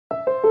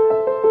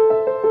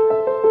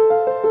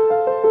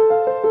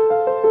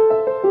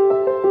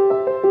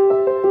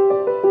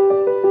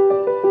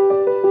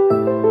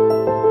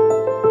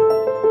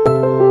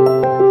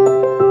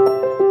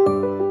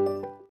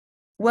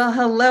Well,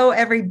 hello,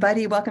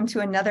 everybody. Welcome to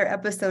another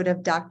episode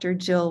of Dr.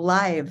 Jill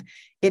Live.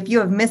 If you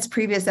have missed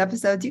previous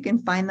episodes, you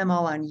can find them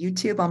all on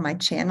YouTube, on my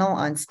channel,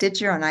 on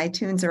Stitcher, on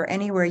iTunes, or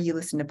anywhere you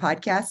listen to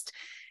podcasts.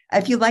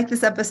 If you like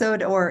this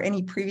episode or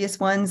any previous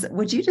ones,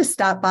 would you just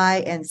stop by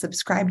and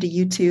subscribe to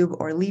YouTube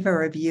or leave a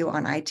review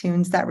on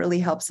iTunes? That really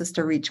helps us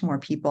to reach more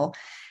people.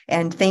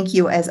 And thank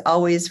you, as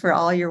always, for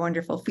all your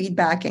wonderful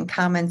feedback and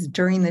comments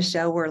during the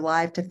show. We're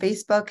live to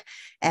Facebook,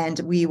 and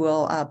we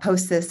will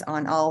post this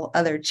on all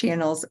other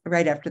channels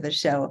right after the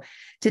show.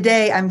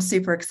 Today, I'm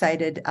super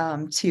excited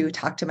to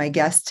talk to my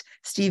guest,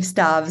 Steve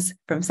Stavs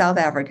from South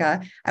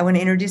Africa. I want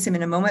to introduce him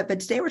in a moment,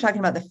 but today we're talking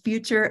about the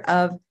future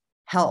of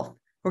health.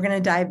 We're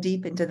going to dive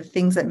deep into the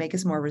things that make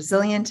us more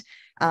resilient,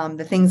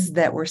 the things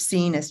that we're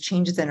seeing as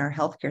changes in our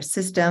healthcare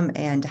system,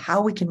 and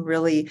how we can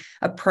really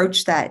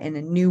approach that in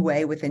a new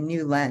way with a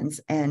new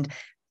lens. And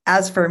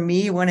as for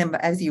me,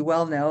 as you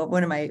well know,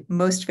 one of my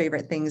most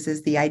favorite things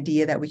is the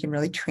idea that we can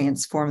really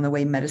transform the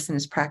way medicine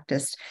is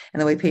practiced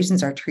and the way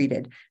patients are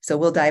treated. So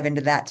we'll dive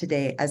into that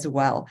today as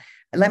well.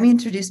 Let me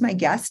introduce my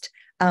guest.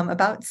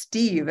 About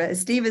Steve.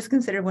 Steve is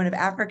considered one of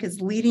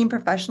Africa's leading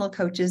professional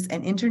coaches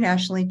and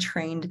internationally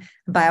trained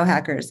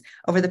biohackers.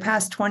 Over the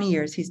past 20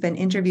 years, he's been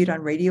interviewed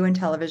on radio and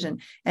television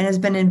and has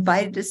been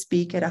invited to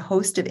speak at a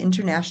host of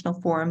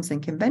international forums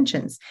and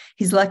conventions.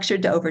 He's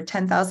lectured to over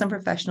 10,000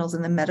 professionals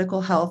in the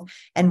medical, health,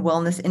 and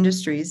wellness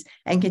industries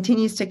and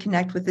continues to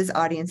connect with his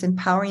audience,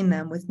 empowering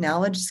them with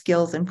knowledge,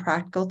 skills, and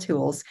practical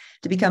tools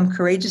to become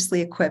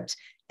courageously equipped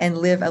and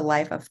live a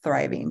life of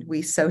thriving.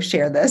 We so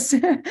share this.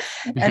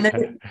 And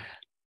then,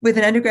 with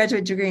an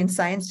undergraduate degree in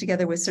science,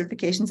 together with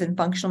certifications in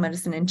functional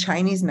medicine and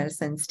Chinese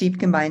medicine, Steve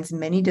combines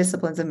many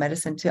disciplines of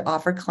medicine to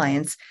offer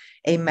clients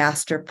a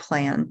master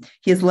plan.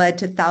 He has led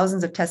to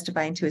thousands of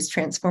testifying to his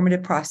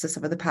transformative process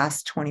over the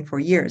past 24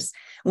 years.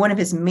 One of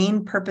his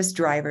main purpose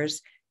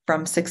drivers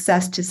from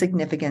success to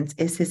significance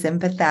is his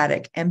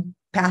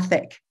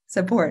empathic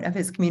support of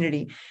his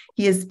community.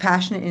 He is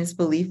passionate in his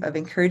belief of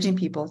encouraging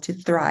people to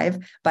thrive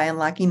by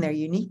unlocking their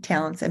unique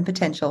talents and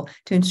potential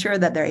to ensure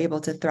that they're able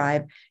to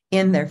thrive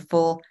in their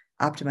full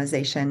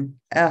optimization.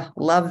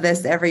 Love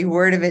this, every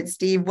word of it,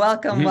 Steve.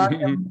 Welcome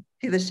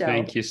to the show.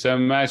 Thank you so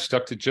much,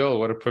 Dr. Jill.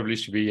 What a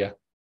privilege to be here.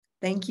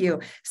 Thank you.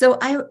 So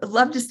I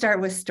love to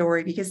start with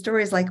story, because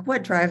story is like,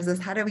 what drives us?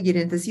 How do we get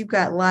into this? You've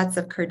got lots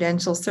of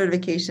credentials,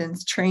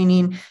 certifications,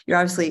 training. You're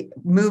obviously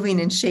moving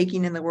and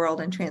shaking in the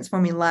world and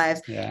transforming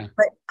lives. Yeah.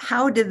 But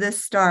how did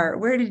this start?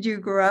 Where did you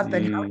grow up,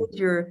 and how did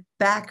your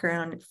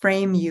background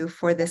frame you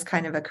for this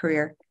kind of a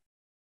career?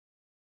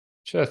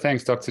 Sure.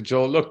 Thanks, Dr.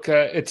 Jill. Look,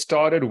 it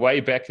started way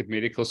back at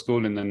medical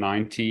school in the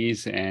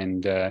 90s,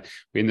 and we're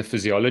in the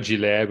physiology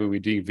lab and we're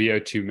doing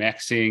VO2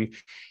 maxing.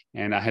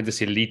 And I had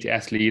this elite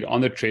athlete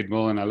on the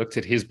treadmill, and I looked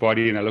at his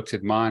body and I looked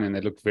at mine, and they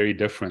looked very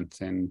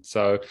different. And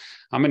so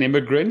I'm an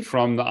immigrant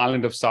from the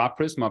island of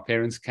Cyprus. My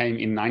parents came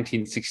in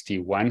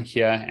 1961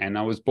 here, and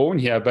I was born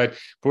here, but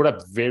brought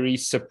up very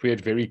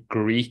Cypriot, very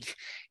Greek.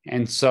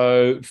 And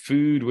so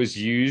food was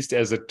used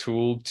as a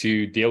tool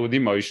to deal with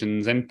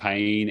emotions and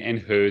pain and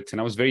hurt. And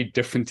I was very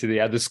different to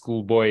the other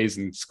schoolboys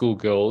and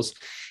schoolgirls.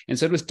 And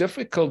so it was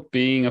difficult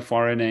being a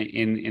foreigner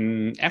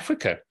in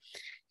Africa.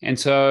 And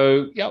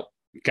so,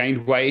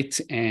 gained weight,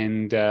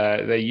 and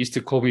they used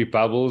to call me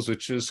Bubbles,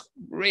 which was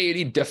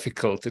really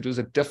difficult. It was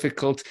a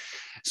difficult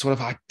sort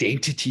of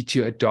identity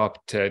to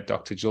adopt,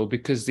 Dr. Jill,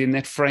 because then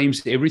that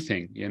frames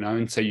everything,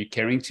 and so you're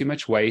carrying too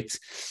much weight.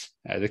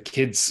 The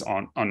kids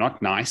are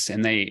not nice,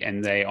 and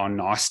they are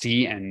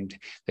nasty, and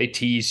they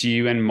tease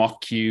you and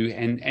mock you.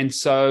 And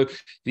so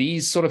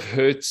these sort of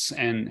hurts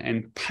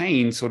and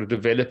pain sort of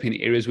develop in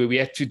areas where we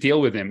have to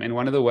deal with them. And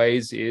one of the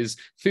ways is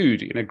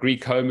food. In a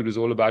Greek home, it was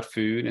all about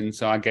food. And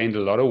so I gained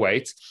a lot of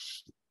weight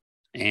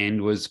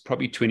and was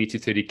probably 20 to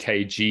 30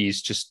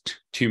 kgs, just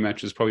too much.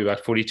 It was probably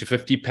about 40 to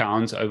 50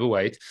 pounds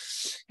overweight.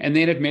 And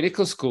then at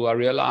medical school, I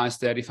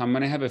realized that if I'm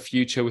going to have a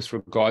future with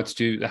regards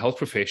to the health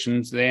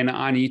professions, then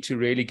I need to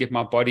really get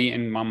my body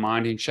and my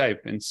mind in shape.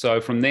 And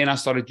so from then I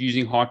started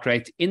using heart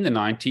rate in the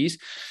 90s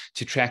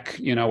to track,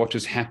 what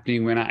was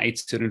happening when I ate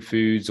certain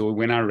foods or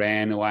when I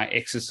ran or I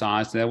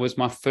exercised. And that was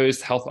my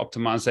first health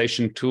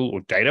optimization tool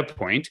or data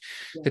point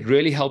that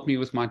really helped me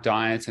with my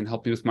diet and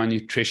helped me with my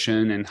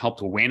nutrition and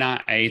helped when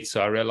I ate.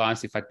 So I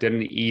realized if I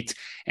didn't eat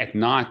at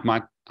night,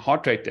 my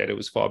heart rate data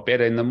was far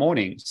better in the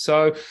morning.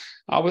 So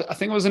I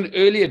think I was an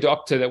early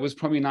adopter. That was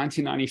probably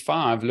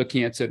 1995,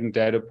 looking at certain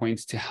data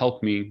points to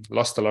help me.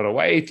 Lost a lot of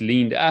weight,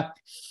 leaned up,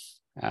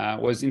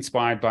 was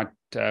inspired by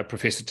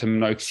Professor Tim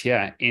Noakes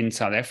here in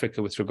South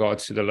Africa with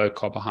regards to the low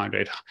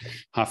carbohydrate,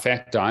 high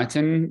fat diet.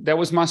 And that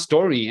was my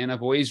story. And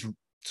I've always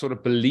sort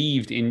of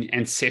believed in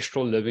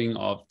ancestral living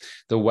of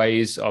the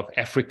ways of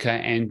Africa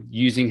and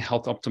using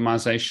health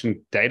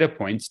optimization data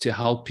points to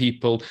help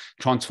people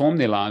transform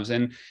their lives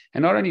and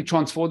not only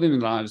transform their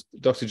lives,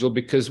 Dr. Jill,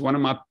 because one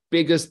of my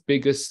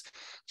biggest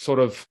sort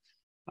of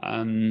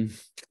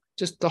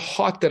just the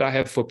heart that I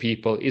have for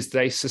people is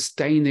they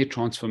sustain their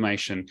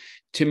transformation.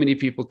 Too many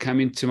people come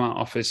into my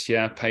office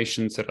here,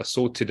 patients that I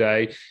saw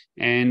today,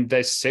 and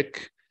they're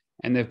sick.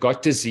 and they've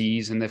got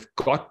disease and they've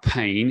got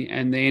pain,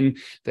 and then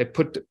they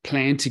put a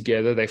plan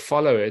together, they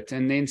follow it,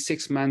 and then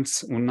 6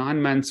 months or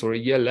 9 months or a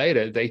year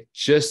later, they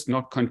just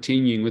not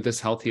continuing with this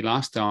healthy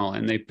lifestyle,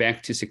 and they're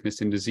back to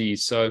sickness and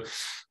disease. So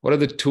what are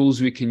the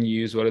tools we can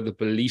use? What are the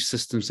belief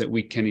systems that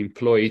we can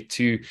employ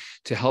to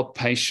help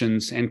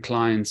patients and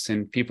clients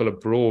and people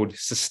abroad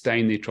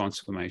sustain their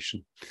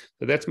transformation?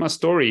 So that's my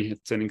story.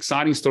 It's an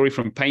exciting story,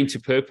 from pain to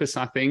purpose,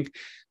 I think.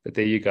 But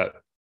there you go.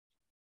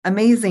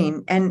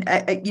 Amazing. And,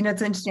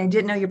 it's interesting. I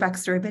didn't know your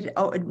backstory,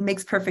 but it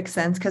makes perfect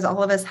sense, because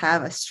all of us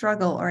have a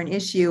struggle or an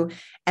issue,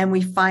 and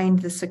we find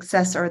the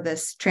success or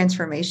this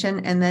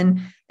transformation. And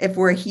then if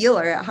we're a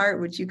healer at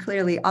heart, which you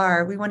clearly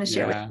are, we want to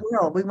share with the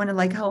world. We want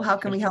to how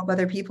can we help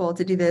other people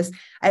to do this?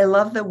 I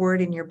love the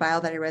word in your bio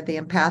that I read, the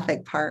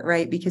empathic part,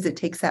 right? Because it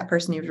takes that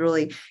person who's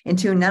really in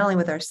tune, not only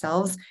with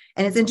ourselves.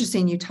 And it's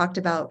interesting, you talked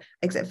about,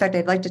 in fact,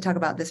 I'd like to talk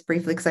about this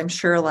briefly, because I'm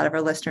sure a lot of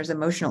our listeners,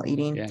 emotional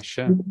eating. Yeah,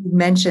 sure. You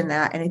mentioned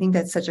that. And I think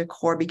that's such a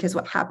core, because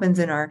what happens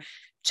in our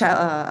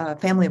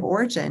family of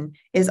origin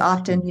is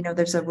often,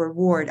 there's a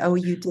reward. Oh,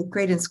 you did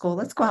great in school,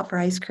 let's go out for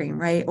ice cream,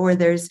 right?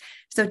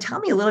 So tell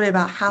me a little bit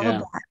about how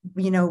that,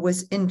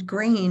 was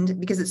ingrained,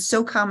 because it's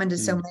so common to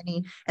so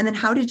many. And then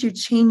how did you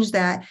change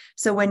that?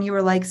 So when you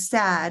were like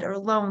sad or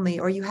lonely,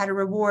 or you had a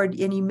reward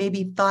and you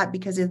maybe thought,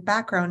 because of the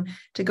background,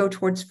 to go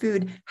towards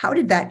food, how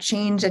did that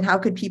change? And how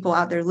could people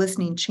out there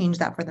listening change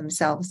that for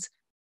themselves?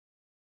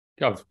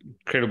 Yeah,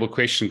 incredible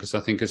question, because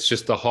I think it's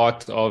just the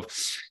heart of,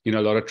 a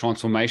lot of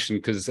transformation.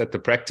 Because at the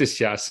practice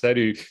here, I say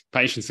to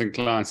patients and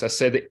clients, I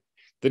say that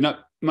the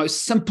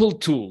most simple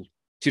tool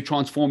to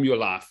transform your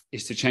life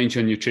is to change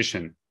your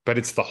nutrition, but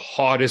it's the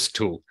hardest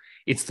tool.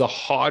 It's the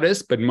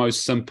hardest, but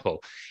most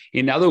simple.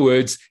 In other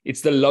words,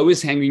 it's the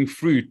lowest hanging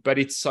fruit, but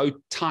it's so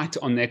tight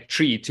on that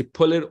tree. To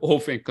pull it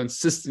off and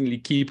consistently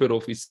keep it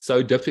off is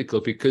so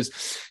difficult, because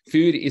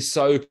food is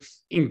so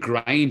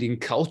ingrained in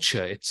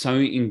culture. It's so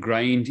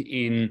ingrained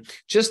in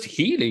just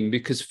healing,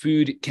 because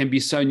food can be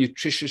so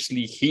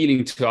nutritiously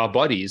healing to our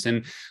bodies.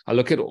 And I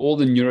look at all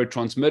the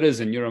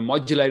neurotransmitters and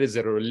neuromodulators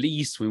that are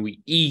released when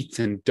we eat,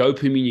 and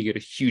dopamine, you get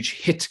a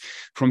huge hit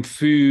from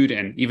food,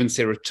 and even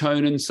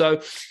serotonin. So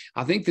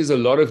I think there's a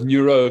lot of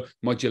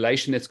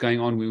neuromodulation that's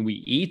going on when we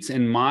eat.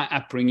 And my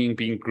upbringing,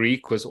 being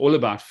Greek, was all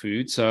about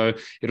food. So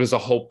it was a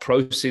whole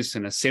process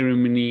and a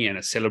ceremony and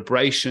a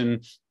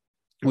celebration,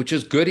 which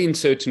is good in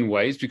certain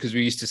ways, because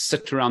we used to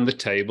sit around the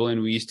table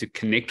and we used to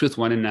connect with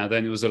one another,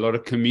 and there was a lot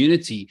of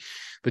community.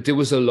 But there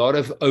was a lot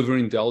of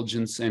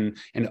overindulgence and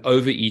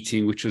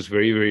overeating, which was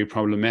very, very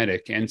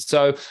problematic. And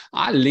so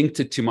I linked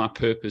it to my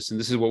purpose. And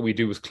this is what we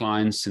do with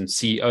clients and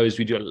CEOs.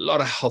 We do a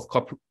lot of health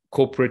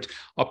corporate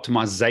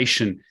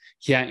optimization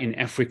here in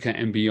Africa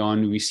and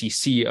beyond. We see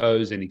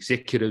CEOs and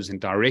executives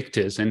and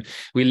directors, and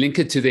we link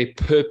it to their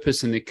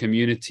purpose and their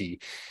community.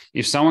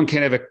 If someone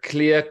can have a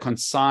clear,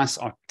 concise,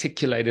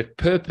 articulated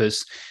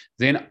purpose,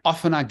 then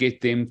often I get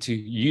them to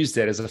use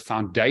that as a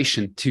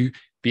foundation to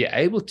be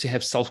able to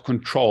have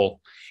self-control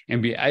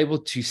and be able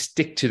to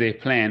stick to their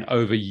plan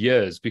over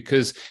years.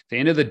 Because at the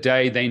end of the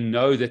day, they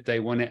know that they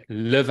want to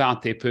live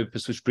out their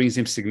purpose, which brings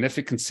them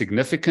significance.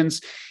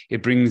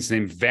 It brings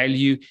them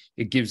value.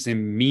 It gives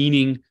them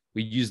meaning.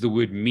 We use the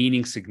word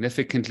meaning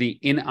significantly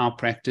in our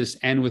practice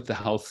and with the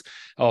health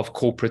of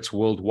corporates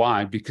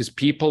worldwide, because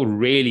people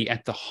really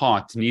at the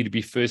heart need to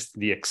be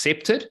firstly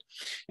accepted,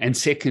 and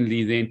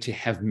secondly, then to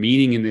have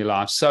meaning in their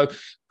lives. So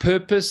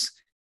purpose,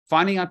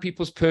 finding out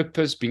people's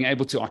purpose, being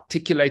able to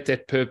articulate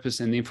that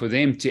purpose, and then for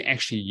them to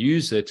actually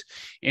use it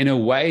in a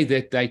way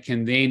that they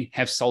can then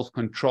have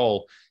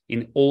self-control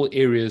in all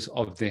areas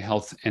of their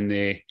health and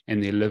their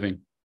living.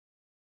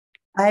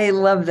 I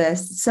love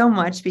this so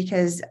much,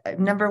 because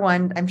number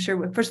one, I'm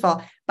sure, first of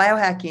all,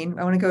 biohacking,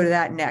 I want to go to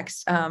that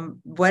next.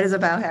 What is a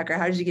biohacker?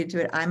 How did you get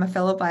to it? I'm a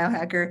fellow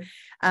biohacker.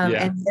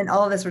 And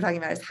all of this we're talking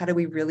about is how do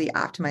we really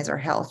optimize our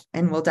health?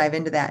 And we'll dive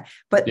into that.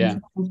 But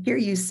hear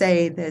you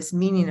say this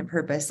meaning and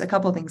purpose, a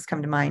couple of things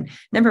come to mind.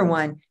 Number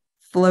one,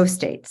 flow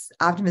states,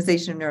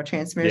 optimization of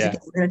neurotransmitters.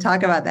 Again, we're going to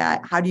talk about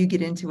that. How do you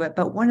get into it?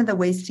 But one of the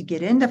ways to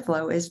get into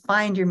flow is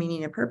find your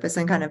meaning and purpose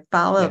and kind of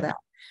follow that.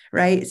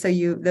 Right. So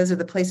those are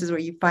the places where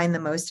you find the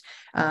most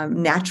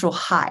natural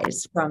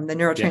highs from the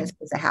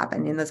neurotransmitters that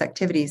happen in those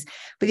activities.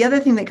 But the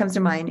other thing that comes to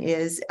mind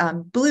is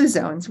blue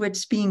zones,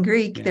 which being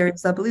Greek,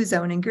 there's a blue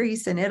zone in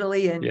Greece and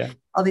Italy and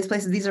all these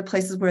places. These are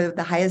places where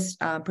the highest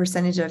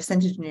percentage of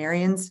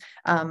centenarians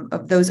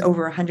of those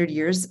over 100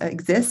 years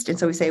exist. And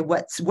so we say,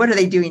 what are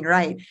they doing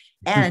right?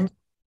 And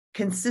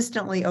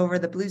consistently over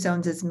the blue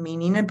zones is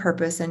meaning and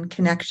purpose and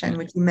connection,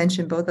 which you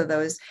mentioned both of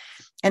those.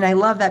 And I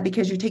love that,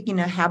 because you're taking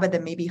a habit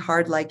that may be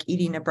hard, like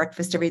eating a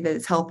breakfast every day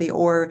that's healthy,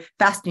 or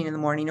fasting in the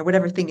morning, or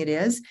whatever thing it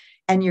is.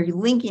 And you're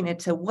linking it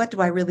to, what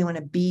do I really want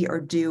to be or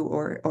do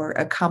or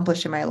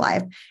accomplish in my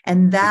life?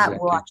 And that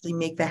will actually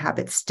make the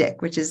habit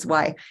stick, which is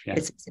why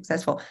it's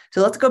successful.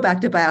 So let's go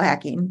back to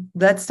biohacking.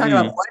 Let's talk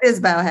about what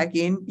is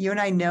biohacking. You and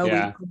I know we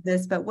do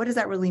this, but what does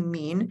that really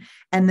mean?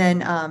 And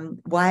then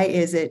why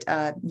is it,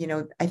 I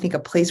think, a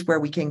place where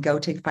we can go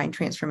to find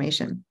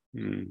transformation?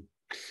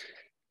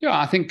 Yeah,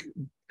 I think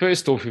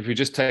first off, if we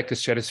just take a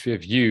stratosphere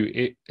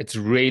view, it's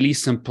really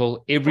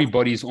simple.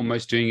 Everybody's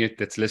almost doing it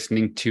that's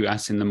listening to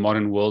us in the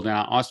modern world. And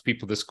I ask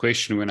people this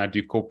question when I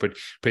do corporate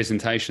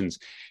presentations.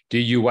 Do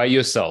you weigh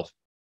yourself?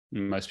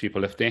 Most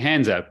people lift their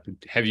hands up.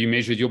 Have you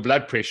measured your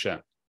blood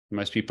pressure?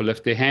 Most people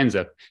lift their hands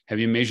up. Have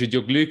you measured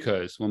your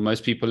glucose? Well,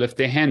 most people lift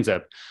their hands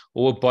up.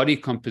 Or body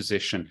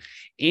composition.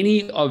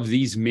 Any of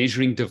these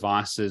measuring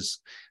devices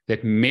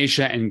that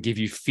measure and give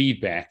you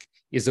feedback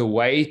is a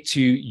way to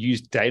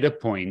use data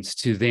points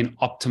to then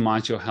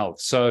optimize your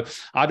health. So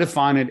I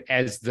define it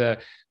as the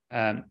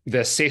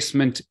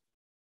assessment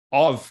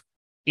of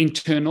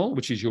internal,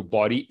 which is your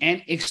body,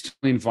 and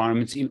external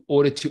environments in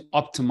order to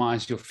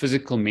optimize your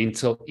physical,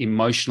 mental,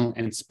 emotional,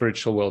 and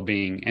spiritual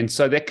well-being. And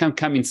so that can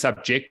come in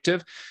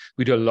subjective.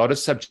 We do a lot of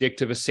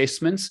subjective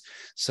assessments.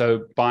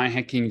 So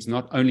biohacking is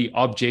not only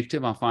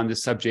objective. I find the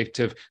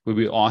subjective where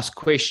we ask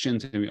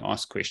questions and we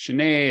ask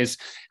questionnaires.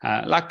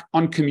 Like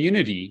on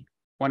community,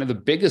 one of the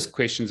biggest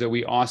questions that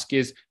we ask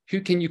is,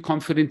 who can you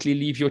confidently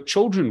leave your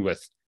children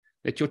with?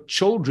 That your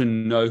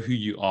children know who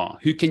you are.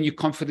 Who can you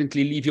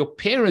confidently leave your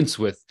parents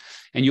with?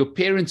 And your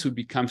parents would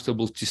be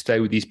comfortable to stay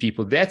with these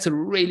people. That's a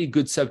really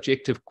good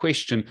subjective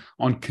question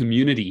on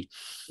community.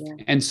 Yeah.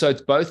 And so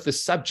it's both the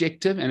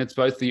subjective and it's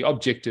both the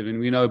objective. And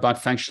we know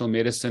about functional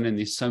medicine, and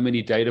there's so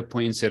many data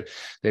points that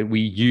we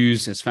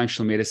use as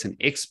functional medicine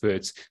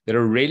experts that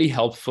are really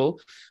helpful.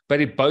 But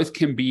it both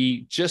can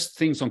be just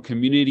things on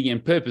community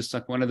and purpose.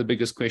 Like one of the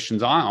biggest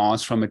questions I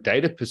ask from a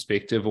data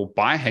perspective or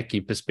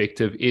biohacking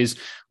perspective is,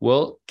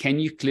 well, can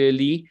you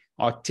clearly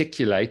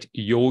articulate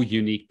your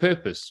unique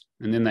purpose?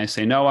 And then they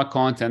say, no, I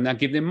can't. And I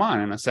give them mine.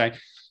 And I say,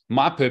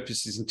 my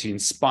purpose is to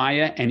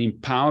inspire and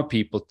empower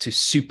people to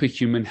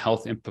superhuman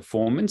health and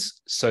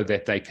performance so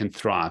that they can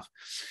thrive.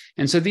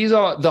 And so these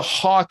are the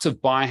heart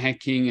of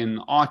biohacking, and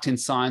art and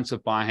science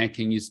of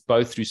biohacking is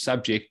both through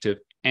subjective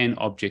and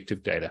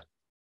objective data.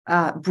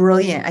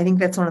 Brilliant. I think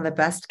that's one of the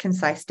best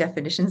concise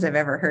definitions I've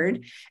ever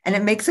heard. And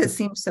it makes it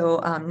seem so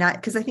not,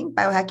 because I think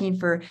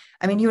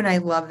biohacking you and I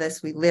love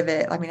this. We live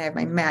it. I mean, I have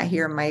my mat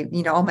here, my,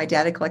 all my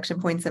data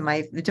collection points and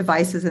my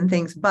devices and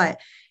things,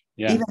 but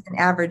even an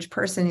average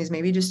person who's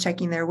maybe just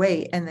checking their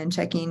weight and then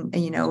checking,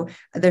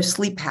 their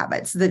sleep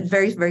habits, the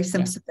very, very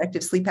simple,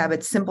 subjective sleep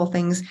habits, simple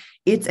things.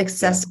 It's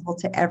accessible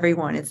to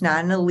everyone. It's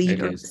not an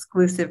elite or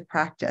exclusive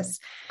practice.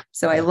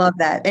 So I love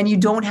that. And you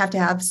don't have to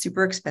have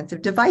super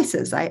expensive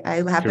devices. I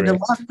happen to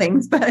love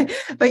things,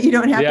 but you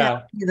don't have to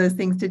have those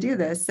things to do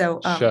this. So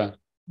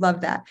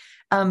love that.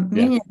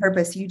 Meaning and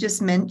purpose. You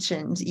just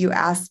mentioned, you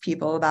asked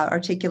people about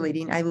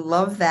articulating. I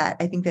love that.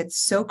 I think that's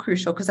so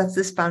crucial because that's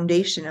this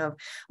foundation of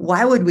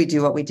why would we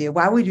do what we do?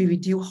 Why would we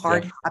do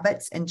hard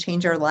habits and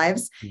change our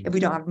lives if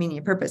we don't have meaning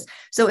and purpose?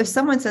 So if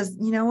someone says,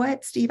 you know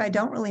what, Steve, I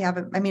don't really have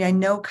I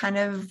know kind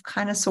of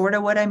sort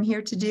of what I'm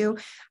here to do.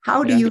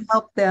 How do you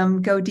help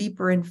them go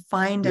deeper and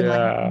find and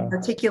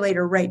articulate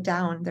or write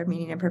down their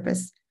meaning and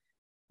purpose?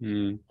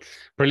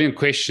 Brilliant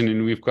question.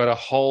 And we've got a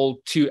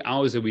whole 2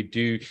 hours that we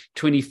do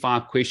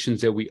 25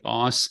 questions that we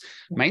ask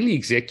mainly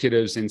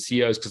executives and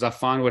CEOs, because I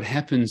find what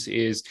happens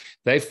is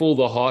they fall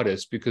the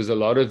hardest because a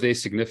lot of their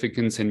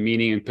significance and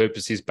meaning and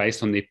purpose is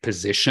based on their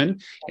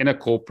position in a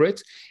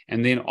corporate.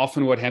 And then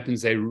often what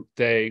happens,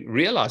 they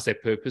realize their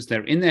purpose,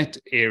 they're in that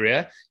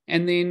area,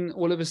 and then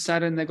all of a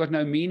sudden they've got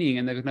no meaning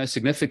and they've got no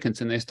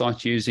significance, and they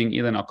start using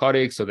either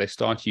narcotics or they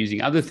start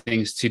using other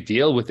things to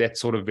deal with that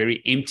sort of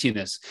very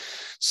emptiness.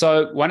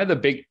 So one of the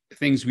big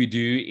things we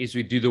do is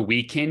we do the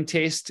weekend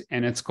test,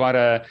 and it's quite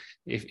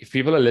if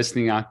people are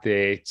listening out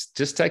there,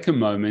 just take a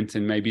moment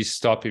and maybe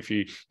stop. If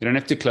you don't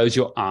have to close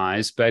your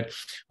eyes, but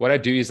what I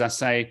do is I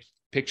say,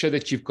 picture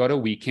that you've got a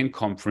weekend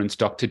conference,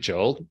 Dr.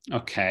 Jill,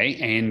 okay,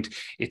 and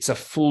it's a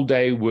full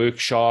day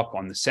workshop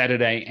on the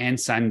Saturday and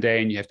Sunday,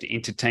 and you have to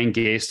entertain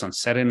guests on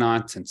Saturday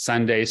night and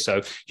Sunday.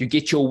 So you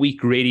get your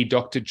week ready,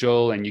 Dr.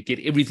 Jill, and you get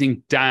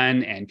everything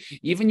done, and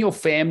even your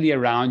family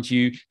around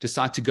you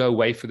decide to go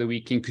away for the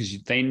weekend because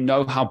they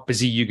know how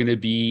busy you're going to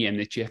be and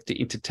that you have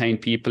to entertain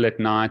people at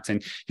night,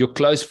 and your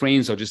close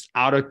friends are just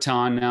out of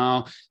town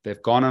now.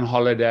 They've gone on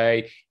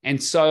holiday.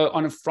 And so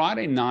on a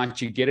Friday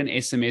night, you get an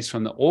SMS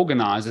from the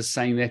organizer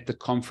saying that the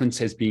conference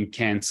has been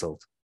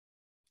canceled.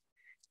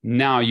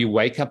 Now you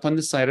wake up on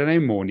the Saturday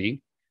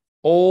morning,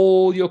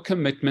 all your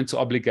commitments,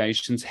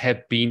 obligations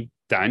have been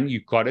done.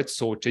 You got it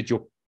sorted.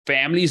 Your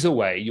family's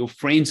away. Your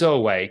friends are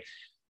away.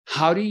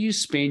 How do you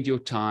spend your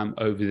time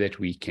over that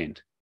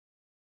weekend?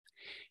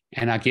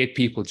 And I get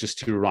people just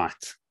to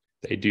write.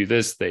 They do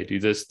this, they do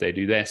this, they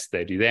do this,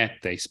 they do that.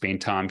 They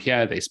spend time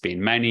here, they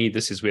spend money.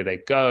 This is where they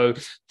go.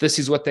 This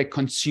is what they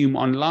consume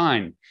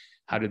online.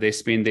 How do they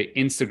spend their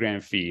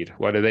Instagram feed?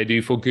 What do they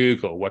do for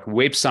Google? What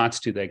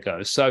websites do they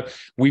go? So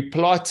we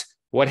plot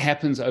what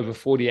happens over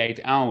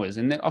 48 hours.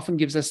 And that often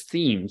gives us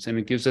themes, and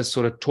it gives us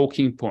sort of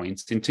talking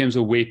points in terms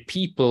of where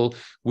people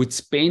would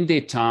spend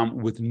their time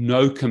with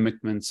no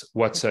commitments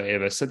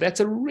whatsoever. So that's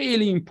a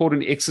really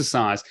important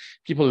exercise.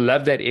 People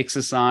love that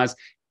exercise.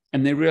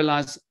 And they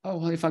realize, oh,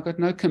 well, if I got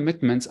no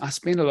commitments, I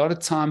spend a lot of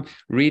time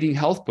reading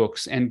health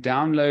books and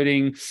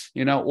downloading,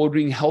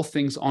 ordering health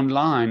things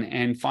online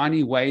and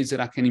finding ways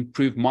that I can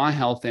improve my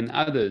health and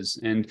others.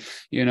 And,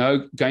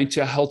 going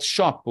to a health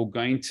shop or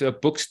going to a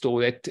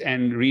bookstore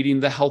and reading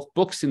the health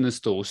books in the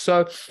store.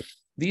 So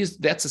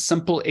that's a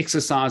simple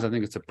exercise. I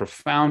think it's a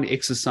profound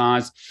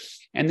exercise.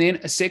 And then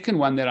a second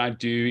one that I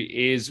do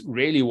is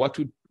really what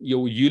would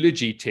your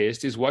eulogy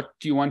test is, what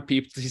do you want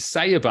people to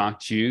say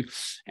about you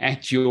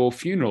at your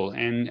funeral?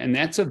 And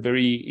that's a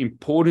very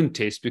important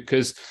test,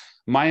 because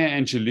Maya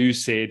Angelou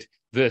said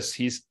this.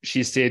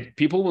 She said,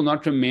 people will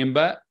not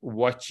remember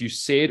what you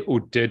said or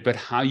did, but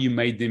how you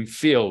made them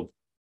feel.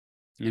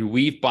 And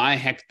we've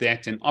biohacked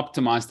that and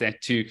optimized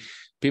that to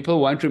people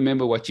won't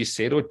remember what you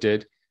said or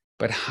did,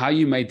 but how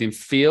you made them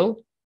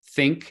feel,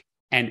 think,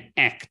 and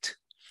act.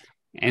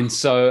 And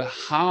so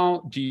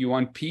how do you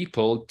want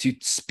people to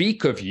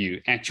speak of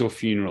you at your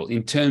funeral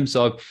in terms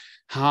of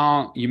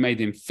how you made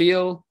them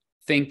feel,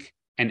 think,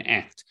 and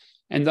act?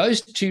 And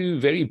those two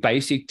very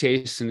basic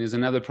tests, and there's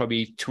another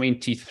probably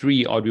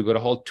 23 odd, we've got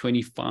a whole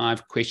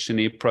 25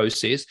 questionnaire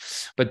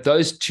process, but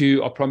those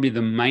two are probably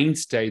the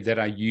mainstay that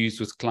I use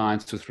with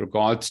clients with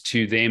regards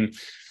to them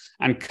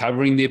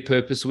uncovering their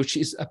purpose, which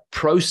is a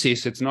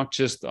process. It's not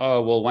just,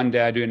 oh, well, one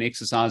day I do an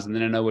exercise and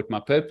then I know what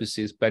my purpose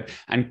is, but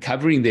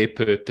uncovering their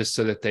purpose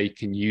so that they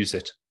can use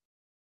it.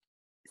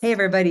 Hey,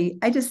 everybody.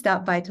 I just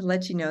stopped by to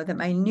let you know that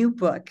my new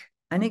book,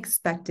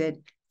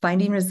 Unexpected: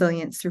 Finding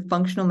Resilience Through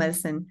Functional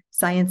Medicine,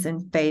 Science,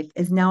 and Faith,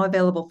 is now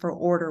available for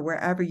order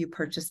wherever you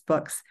purchase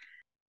books.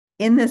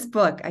 In this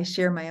book, I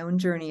share my own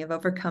journey of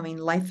overcoming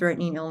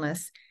life-threatening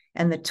illness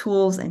and the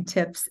tools and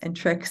tips and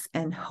tricks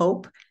and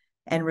hope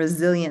and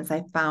resilience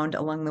I found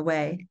along the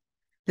way.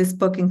 This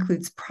book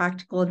includes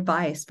practical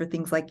advice for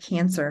things like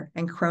cancer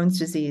and Crohn's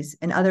disease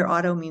and other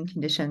autoimmune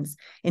conditions,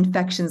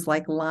 infections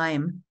like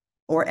Lyme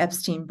or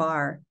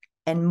Epstein-Barr,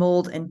 and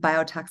mold and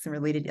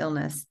biotoxin-related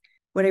illness.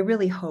 What I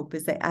really hope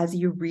is that as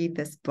you read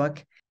this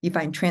book, you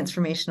find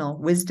transformational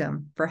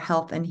wisdom for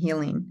health and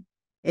healing.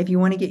 If you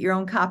want to get your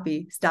own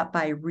copy, stop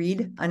by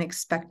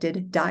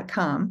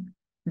readunexpected.com.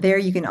 There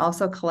you can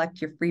also collect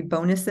your free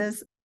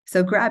bonuses.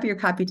 So grab your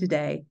copy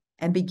today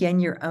and begin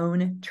your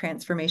own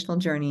transformational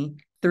journey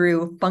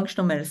through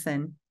functional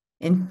medicine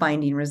in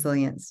finding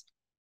resilience.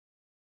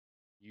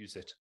 Use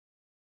it.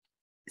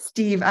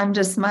 Steve, I'm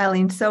just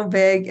smiling so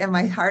big and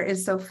my heart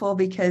is so full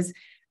because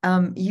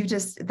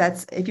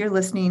if you're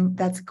listening,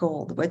 that's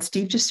gold. What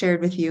Steve just shared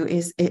with you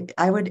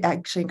I would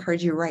actually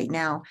encourage you right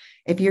now,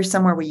 if you're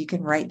somewhere where you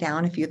can write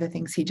down a few of the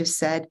things he just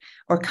said,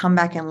 or come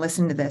back and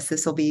listen to this.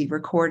 This will be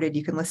recorded.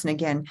 You can listen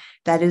again.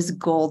 That is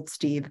gold,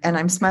 Steve. And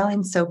I'm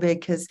smiling so big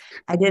because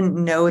I didn't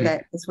know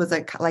that this was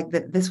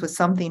this was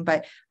something,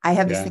 but I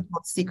have this thing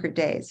called secret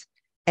days.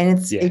 And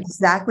it's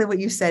exactly what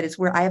you said. It's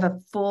where I have a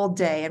full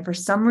day. And for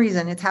some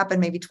reason, it's happened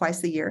maybe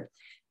twice a year.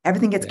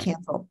 Everything gets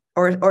canceled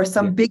or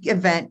some big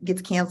event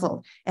gets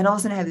canceled. And all of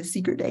a sudden I have this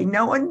secret day.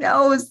 No one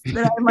knows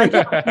that I might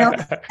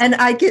and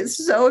I get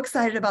so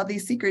excited about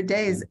these secret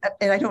days.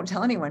 And I don't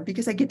tell anyone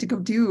because I get to go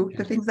do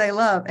the things I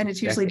love. And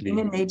it's usually being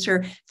in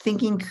nature,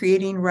 thinking,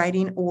 creating,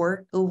 writing,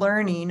 or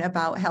learning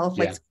about health,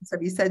 like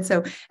you said.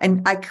 So,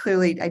 and I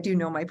do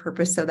know my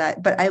purpose.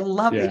 But I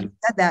love that you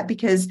said that,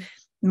 because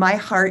my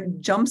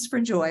heart jumps for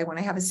joy when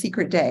I have a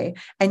secret day.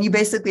 And you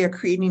basically are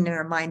creating in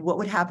our mind what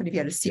would happen if you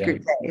had a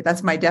secret day.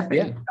 That's my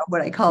definition of what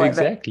I call it.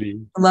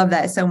 Exactly. I love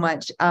that so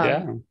much.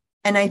 And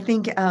I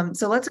think,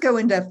 so let's go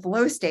into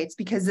flow states,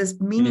 because this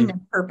meaning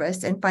and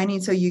purpose and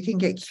finding, so you can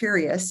get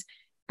curious,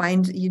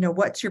 find,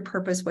 what's your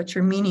purpose, what's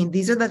your meaning.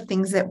 These are the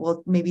things that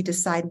will maybe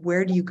decide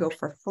where do you go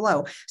for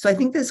flow. So I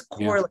think this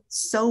correlates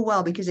so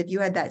well, because if you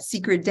had that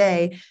secret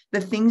day,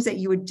 the things that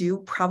you would do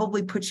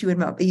probably put you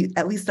in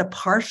at least a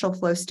partial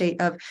flow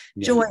state of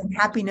joy and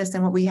happiness,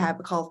 and what we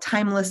have called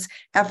timeless,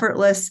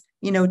 effortless,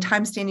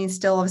 time standing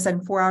still. All of a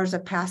sudden 4 hours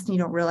have passed and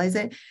you don't realize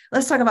it.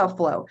 Let's talk about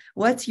flow.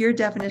 What's your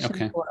definition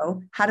of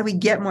flow? How do we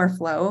get more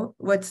flow?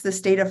 What's the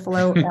state of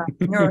flow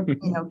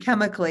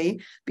chemically?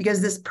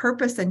 Because this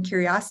purpose and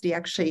curiosity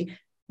actually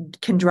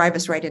can drive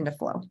us right into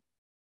flow.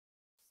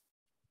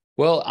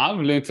 Well, I've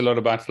learned a lot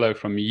about flow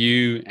from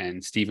you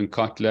and Stephen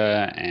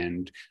Kotler,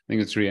 and I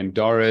think it's Rian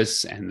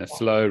Doris and the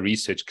Flow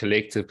Research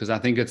Collective, because I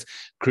think it's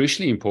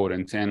crucially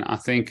important. And I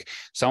think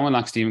someone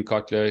like Stephen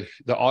Kotler,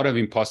 The Art of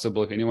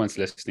Impossible, if anyone's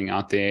listening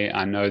out there,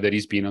 I know that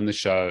he's been on the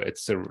show.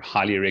 It's a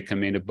highly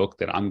recommended book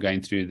that I'm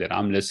going through, that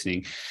I'm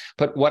listening.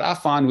 But what I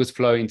find with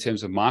flow in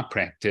terms of my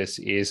practice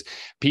is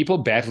people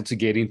battle to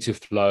get into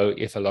flow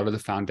if a lot of the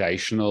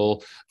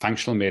foundational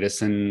functional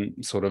medicine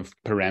sort of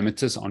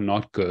parameters are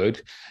not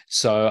good.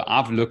 So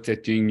I've looked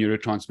at doing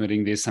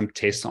neurotransmitting. There's some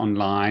tests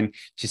online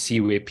to see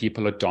where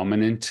people are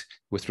dominant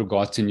with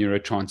regards to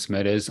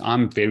neurotransmitters.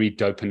 I'm very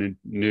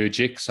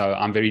dopaminergic, so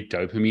I'm very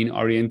dopamine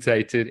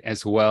orientated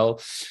as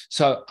well.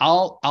 So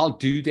I'll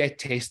do that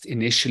test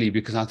initially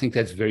because I think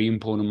that's very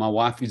important. My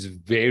wife is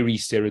very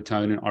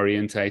serotonin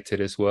orientated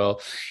as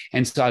well.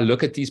 And so I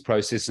look at these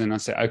processes and I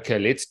say, okay,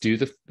 let's do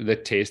the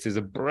test. There's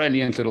a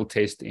brilliant little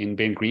test in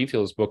Ben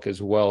Greenfield's book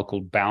as well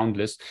called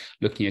Boundless,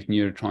 looking at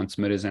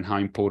neurotransmitters and how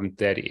important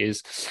that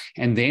is.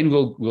 And then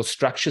we'll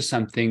structure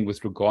something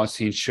with regards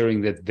to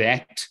ensuring that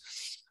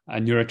a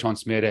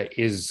neurotransmitter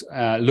is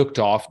looked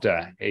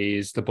after,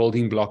 is the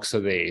building blocks are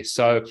there.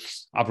 So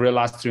I've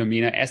realized through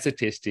amino acid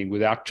testing,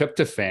 without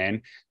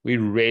tryptophan, we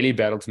really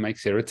battle to make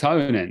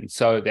serotonin.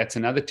 So that's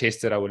another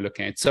test that I would look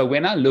at. So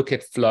when I look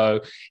at flow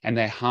and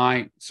they're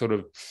high sort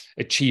of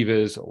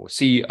achievers or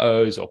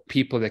CEOs or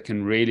people that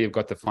can really have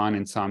got the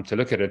finance time to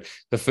look at it,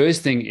 the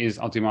first thing is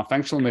I'll do my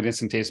functional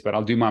medicine test, but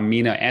I'll do my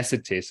amino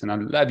acid test. And I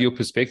love your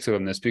perspective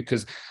on this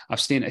because I've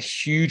seen a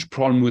huge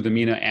problem with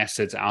amino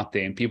acids out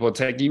there, and people are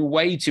taking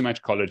way too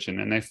much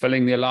collagen and they're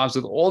filling their lives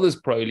with all this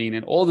proline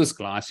and all this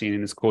glycine,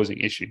 and it's causing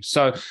issues.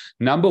 So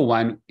number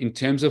one, in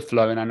terms of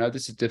flow, and I know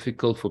this is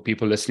difficult for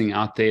people listening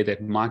out there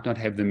that might not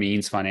have the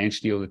means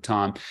financially all the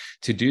time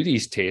to do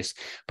these tests,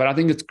 but I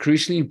think it's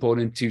crucially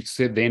important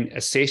to then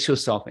assess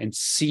yourself and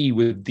see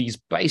with these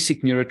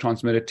basic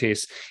neurotransmitter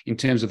tests in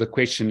terms of the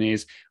question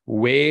is,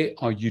 where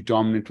are you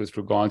dominant with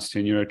regards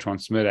to a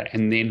neurotransmitter?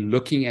 And then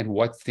looking at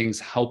what things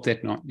help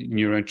that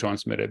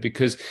neurotransmitter.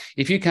 Because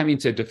if you come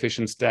into a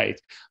deficient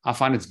state, I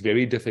find it's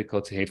very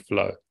difficult to have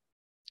flow.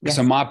 Yes.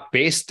 So my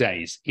best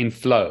days in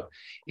flow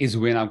is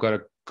when I've got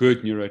a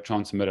good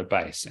neurotransmitter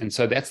base. And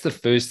so that's the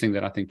first thing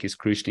that I think is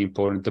crucially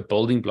important. The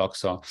building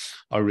blocks are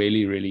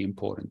really, really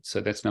important.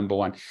 So that's number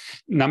one.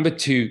 Number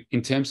two,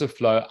 in terms of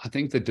flow, I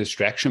think the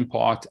distraction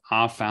part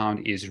I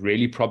found is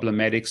really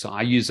problematic. So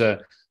I use a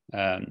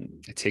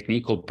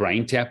technique called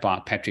brain tap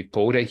by Patrick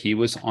Porter. He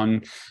was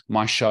on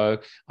my show.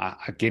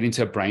 I get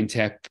into a brain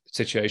tap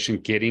situation,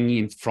 getting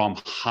in from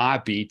high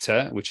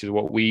beta, which is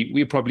what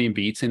we're probably in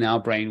beta now,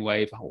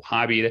 brainwave, or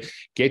high beta,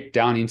 get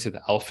down into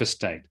the alpha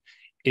state.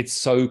 It's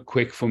so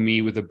quick for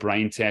me with a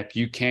brain tap.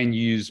 You can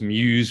use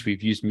Muse.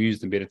 We've used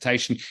Muse in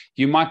meditation.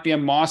 You might be a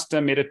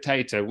master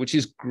meditator, which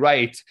is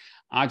great.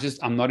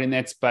 I'm not in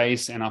that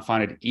space, and I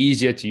find it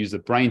easier to use the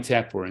brain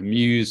tap or a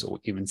Muse or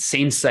even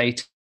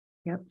Sensate.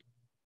 Yep.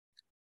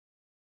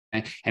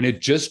 And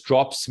it just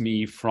drops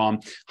me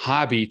from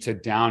high beta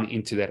down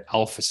into that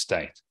alpha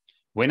state.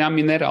 When I'm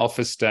in that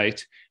alpha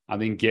state, I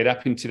then get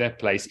up into that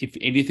place. If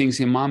anything's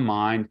in my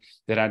mind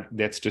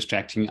that's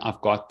distracting,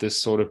 I've got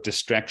this sort of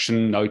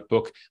distraction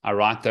notebook. I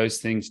write those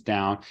things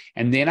down,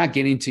 and then I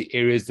get into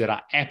areas that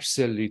I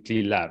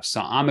absolutely love.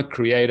 So I'm a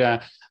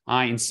creator.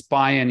 I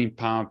inspire and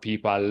empower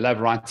people. I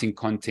love writing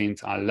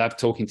content. I love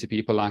talking to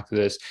people like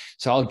this.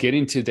 So I'll get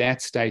into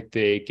that state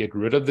there, get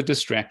rid of the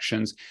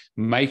distractions,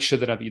 make sure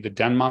that I've either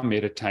done my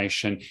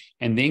meditation,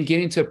 and then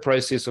get into a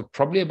process of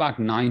probably about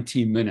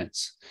 90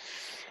 minutes.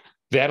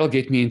 That'll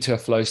get me into a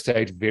flow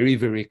state very,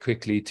 very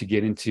quickly to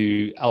get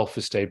into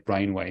alpha state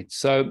brainwave.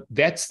 So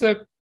that's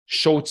the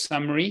short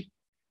summary.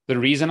 The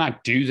reason I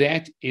do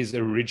that is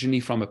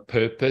originally from a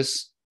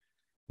purpose.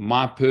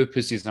 My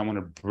purpose is I want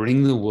to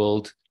bring the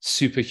world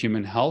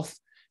superhuman health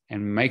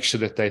and make sure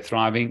that they're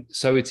thriving.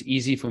 So it's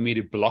easy for me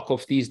to block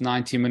off these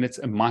 90 minutes.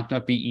 It might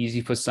not be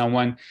easy for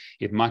someone.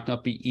 It might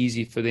not be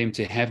easy for them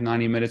to have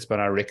 90 minutes, but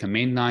I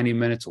recommend 90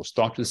 minutes or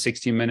start with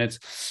 60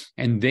 minutes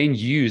and then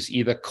use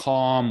either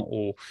Calm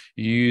or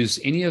use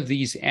any of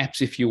these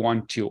apps if you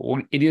want to,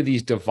 or any of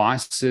these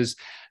devices.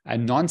 A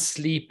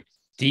non-sleep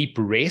deep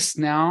rest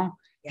now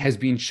has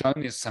been shown.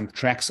 There's some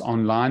tracks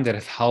online that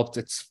have helped.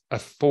 It's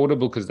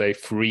affordable because they're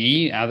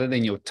free other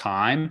than your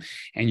time.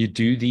 And you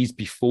do these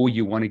before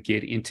you want to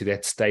get into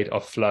that state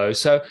of flow.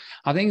 So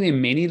I think there are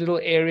many little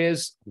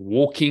areas,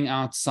 walking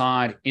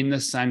outside in the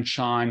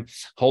sunshine,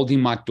 holding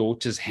my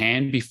daughter's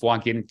hand before I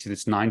get into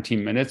this 90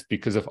 minutes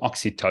because of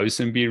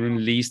oxytocin being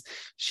released.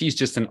 She's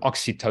just an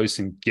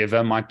oxytocin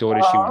giver. My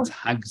daughter, She wants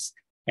hugs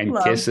and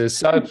kisses.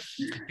 So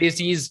there's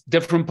these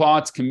different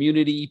parts: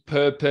 community,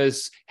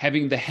 purpose,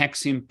 having the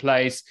hacks in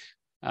place.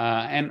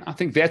 And I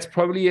think that's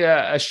probably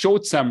a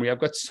short summary. I've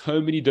got so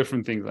many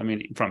different things. I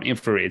mean, from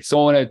infrared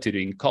sauna to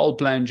doing cold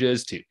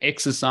plunges, to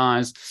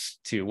exercise,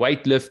 to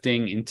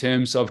weightlifting, in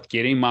terms of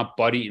getting my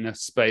body in a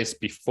space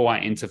before I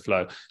enter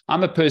flow.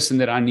 I'm a person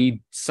that I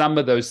need some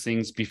of those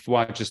things before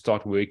I just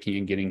start working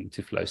and getting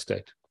into flow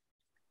state.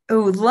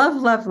 Oh, love,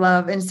 love,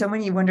 love. And so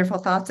many wonderful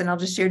thoughts. And I'll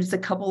just share just a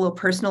couple of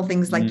personal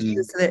things like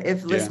you, so that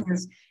if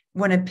listeners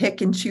want to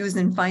pick and choose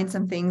and find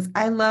some things.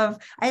 I have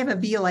a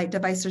Violite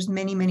device. There's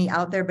many, many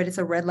out there, but it's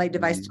a red light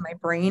device to my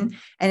brain.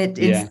 And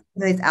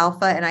it's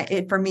alpha.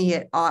 And for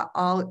me,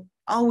 all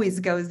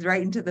always goes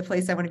right into the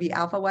place I want to be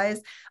alpha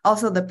wise.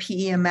 Also, the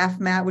PEMF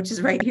mat, which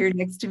is right here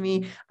next to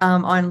me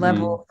on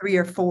level 3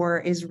 or 4,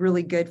 is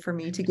really good for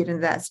me to get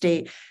into that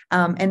state.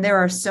 And there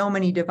are so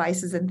many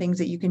devices and things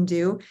that you can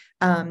do.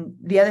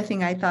 The other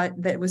thing I thought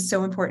that was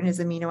so important is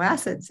amino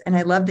acids. And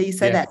I love that you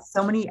said that.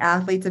 So many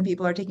athletes and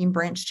people are taking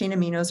branched chain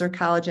aminos or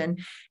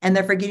collagen, and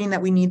they're forgetting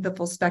that we need the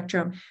full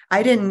spectrum.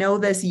 I didn't know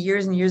this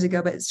years and years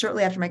ago, but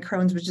shortly after my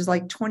Crohn's, which is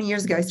like 20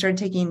 years ago, I started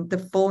taking the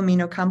full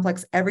amino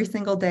complex every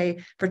single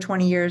day for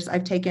 20 years. I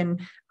take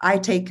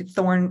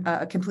Thorne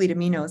complete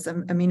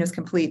aminos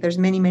complete. There's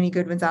many, many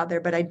good ones out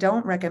there, but I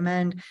don't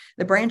recommend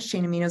the branched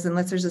chain aminos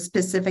unless there's a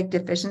specific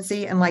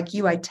deficiency. And like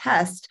you, I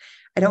test,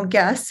 I don't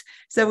guess.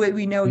 So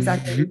we know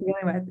exactly what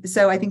we're dealing with.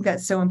 So I think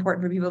that's so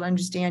important for people to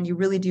understand. You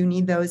really do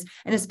need those.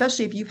 And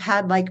especially if you've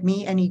had, like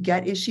me, any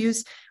gut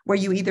issues where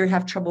you either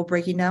have trouble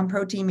breaking down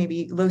protein,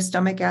 maybe low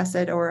stomach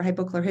acid or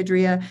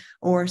hypochlorhydria,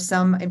 or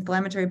some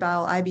inflammatory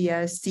bowel,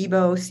 IBS,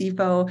 SIBO,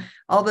 SIFO,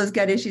 all those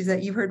gut issues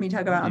that you've heard me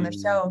talk about on the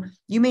show,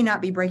 you may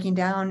not be breaking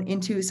down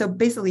into, so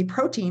basically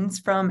proteins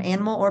from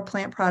animal or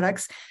plant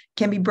products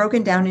can be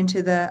broken down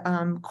into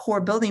the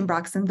core building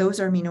blocks, and those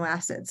are amino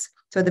acids.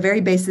 So at the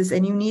very basis,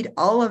 and you need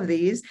all of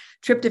these.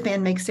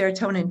 Tryptophan makes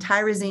serotonin,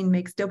 tyrosine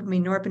makes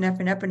dopamine,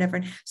 norepinephrine,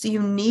 epinephrine. So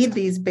you need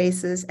these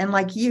bases. And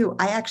like you,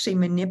 I actually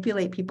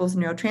manipulate people's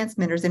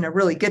neurotransmitters in a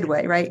really good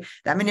way, right?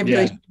 That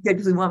manipulation is good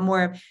because we want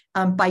more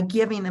by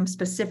giving them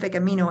specific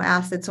amino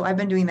acids. So I've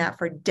been doing that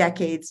for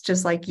decades,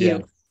 just like you. Yeah.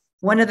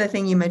 One other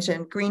thing you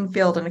mentioned,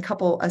 Greenfield, and a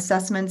couple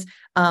assessments.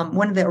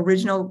 One of the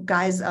original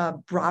guys,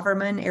 Eric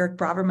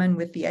Braverman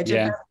with the Edge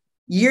of It,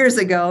 years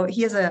ago,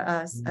 he has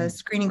a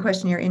screening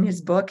questionnaire in his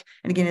book.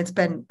 And again, it's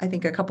been, I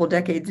think, a couple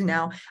decades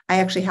now. I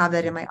actually have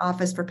that in my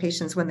office for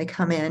patients when they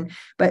come in.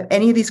 But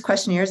any of these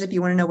questionnaires, if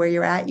you want to know where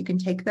you're at, you can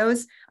take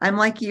those. I'm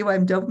like you,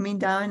 I'm dopamine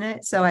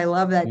dominant. So I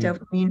love that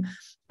dopamine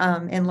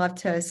and love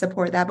to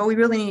support that. But we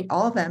really need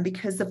all of them,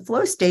 because the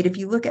flow state, if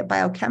you look at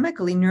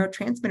biochemically,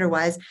 neurotransmitter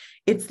wise,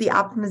 it's the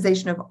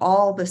optimization of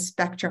all the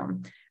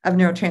spectrum of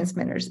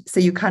neurotransmitters. So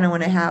you kind of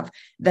want to have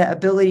the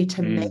ability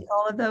to make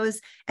all of those.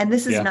 And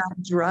this is not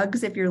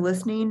drugs. If you're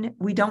listening,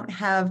 we don't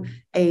have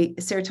a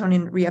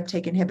serotonin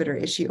reuptake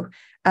inhibitor issue.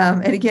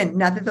 And again,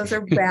 not that those are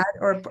bad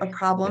or a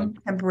problem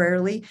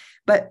temporarily,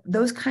 but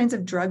those kinds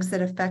of drugs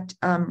that affect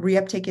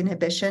reuptake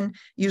inhibition,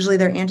 usually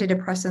they're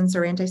antidepressants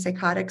or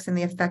antipsychotics, and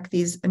they affect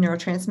these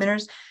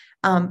neurotransmitters.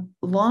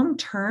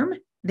 Long-term,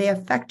 they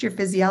affect your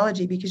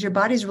physiology, because your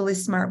body's really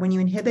smart. When you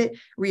inhibit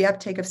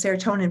reuptake of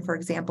serotonin, for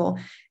example,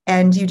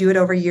 and you do it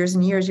over years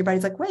and years, your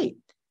body's like, wait,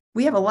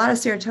 we have a lot of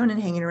serotonin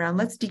hanging around.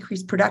 Let's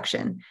decrease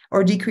production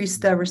or decrease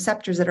the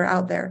receptors that are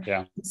out there.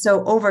 Yeah.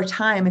 So over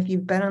time, if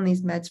you've been on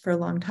these meds for a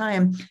long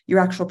time, your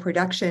actual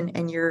production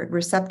and your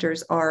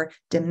receptors are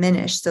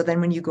diminished. So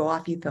then when you go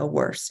off, you feel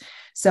worse.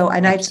 So,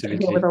 and I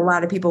deal with a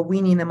lot of people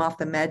weaning them off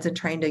the meds and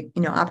trying to,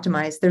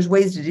 optimize. There's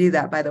ways to do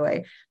that, by the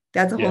way.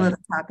 That's a whole other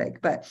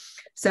topic. But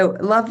so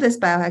love this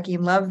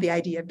biohacking, love the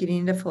idea of getting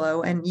into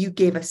flow. And you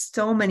gave us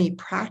so many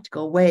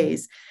practical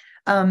ways.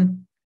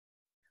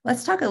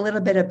 Let's talk a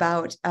little bit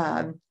about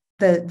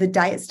the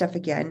diet stuff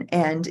again.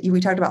 And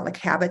we talked about like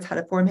habits, how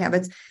to form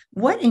habits.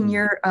 What in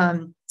your,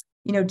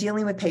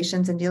 dealing with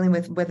patients and dealing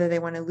with whether they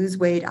want to lose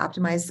weight,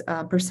 optimize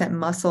percent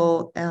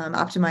muscle,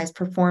 optimize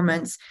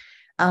performance,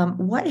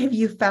 what have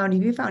you found?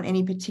 Have you found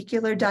any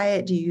particular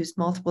diet? Do you use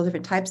multiple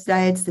different types of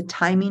diets? The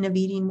timing of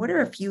eating? What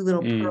are a few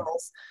little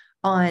pearls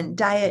on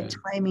diet,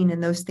 timing,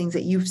 and those things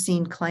that you've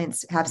seen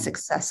clients have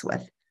success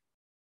with?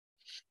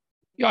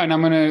 Yeah, and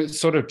I'm going to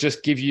sort of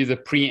just give you the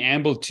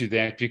preamble to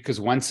that,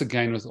 because once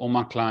again, with all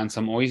my clients,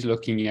 I'm always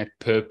looking at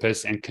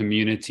purpose and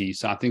community.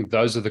 So I think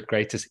those are the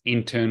greatest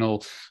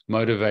internal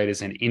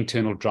motivators and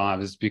internal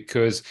drivers,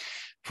 because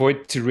for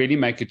it to really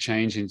make a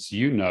change,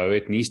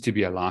 it needs to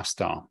be a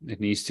lifestyle. It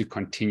needs to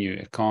continue.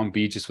 It can't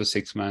be just for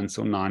 6 months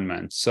or 9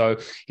 months. So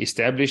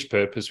establish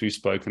purpose, we've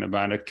spoken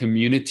about it.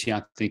 Community,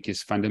 I think,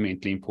 is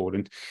fundamentally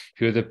important.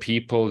 Who are the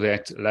people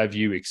that love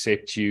you,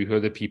 accept you? Who are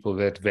the people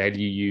that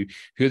value you?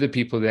 Who are the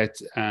people that,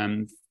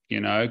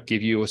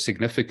 give you your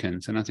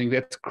significance? And I think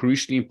that's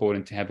crucially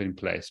important to have in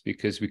place,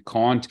 because we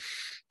can't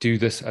do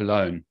this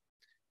alone.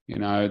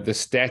 The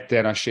stat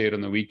that I shared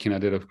on the weekend, I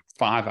did a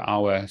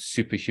 5-hour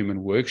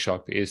superhuman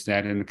workshop, is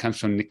that, and it comes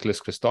from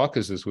Nicholas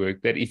Christakis'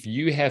 work, that if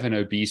you have an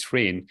obese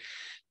friend,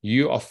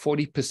 you are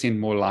 40%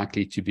 more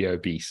likely to be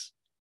obese.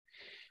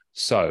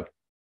 So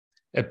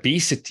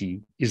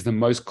obesity is the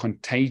most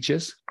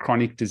contagious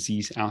chronic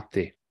disease out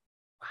there.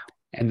 Wow.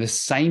 And the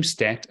same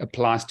stat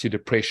applies to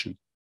depression.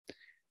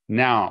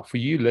 Now, for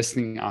you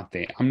listening out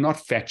there, I'm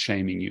not fat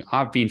shaming you.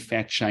 I've been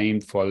fat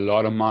shamed for a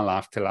lot of my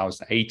life till I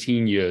was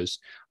 18 years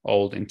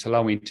old, until I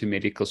went to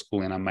medical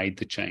school and I made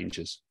the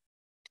changes.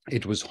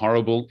 It was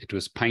horrible. It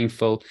was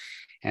painful.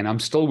 And I'm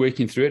still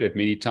working through it at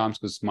many times,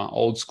 because my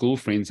old school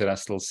friends that I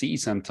still see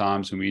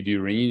sometimes when we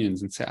do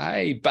reunions and say,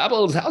 hey,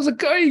 Bubbles, how's it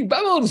going?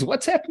 Bubbles,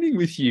 what's happening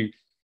with you?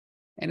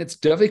 And it's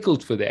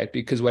difficult for that,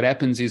 because what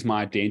happens is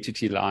my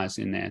identity lies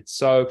in that.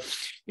 So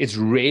it's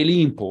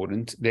really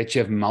important that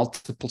you have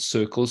multiple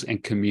circles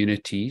and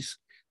communities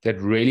that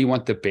really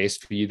want the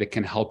best for you, that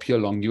can help you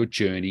along your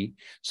journey.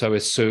 So a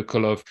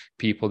circle of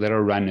people that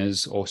are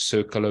runners, or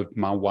circle of,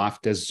 my wife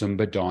does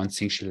Zumba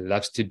dancing. She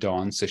loves to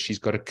dance. So she's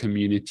got a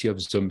community of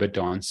Zumba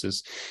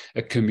dancers,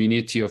 a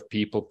community of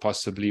people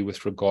possibly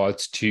with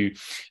regards to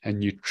a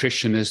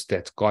nutritionist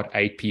that's got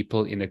 8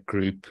 people in a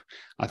group.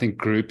 I think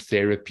group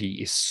therapy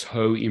is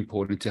so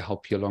important to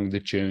help you along the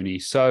journey.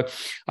 So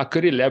I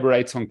could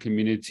elaborate on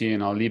community,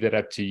 and I'll leave it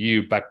up to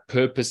you, but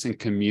purpose and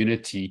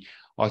community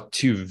are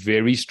 2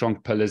 very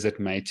strong pillars that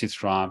Made to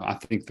Thrive. I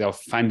think they're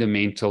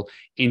fundamental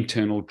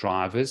internal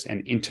drivers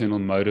and internal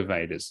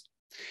motivators.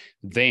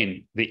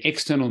 Then the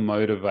external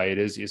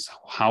motivators is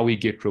how we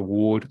get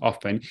reward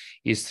often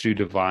is through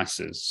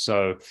devices.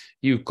 So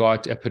you've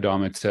got a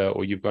pedometer,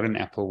 or you've got an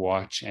Apple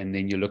Watch, and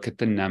then you look at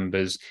the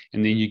numbers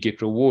and then you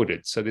get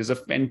rewarded. So there's a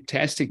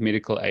fantastic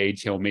medical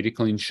aid or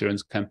medical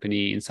insurance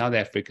company in South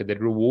Africa that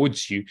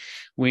rewards you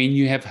when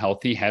you have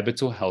healthy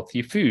habits or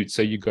healthy food.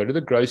 So you go to the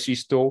grocery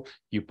store,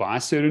 you buy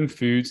certain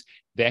foods,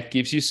 that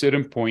gives you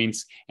certain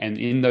points, and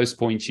in those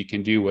points you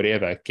can do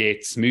whatever,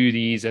 get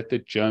smoothies at the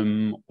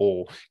gym,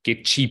 or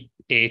get cheap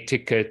air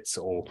tickets,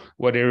 or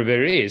whatever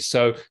there is.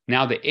 So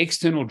now the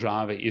external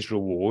driver is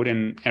reward,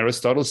 and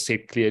Aristotle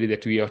said clearly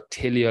that we are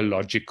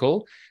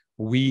teleological.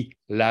 We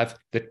love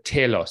the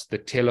telos. The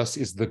telos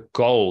is the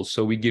goal,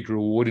 so we get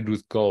rewarded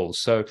with goals.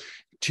 So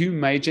 2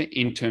 major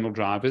internal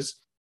drivers,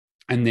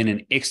 and then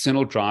an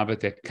external driver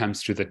that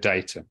comes through the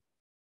data.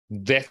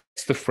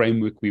 That's the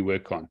framework we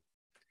work on.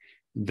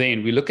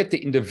 Then we look at the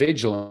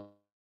individual,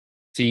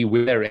 see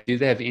whether do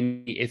they have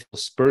any ethical,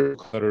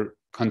 spiritual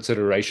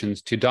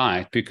considerations to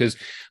diet. Because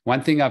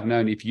one thing I've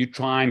known, if you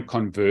try and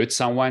convert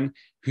someone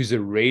who's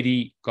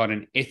already got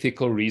an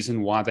ethical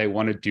reason why they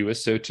want to do a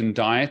certain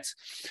diet,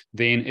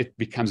 then it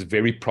becomes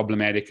very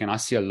problematic. And I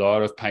see a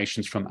lot of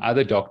patients from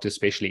other doctors,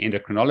 especially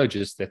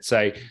endocrinologists, that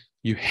say,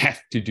 you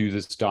have to do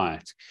this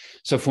diet.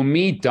 So for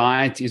me,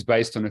 diet is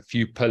based on a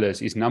few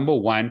pillars. Is number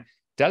 1,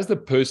 does the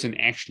person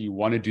actually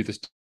want to do this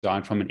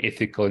diet from an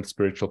ethical and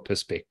spiritual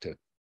perspective?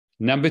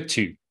 Number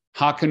 2,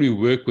 how can we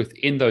work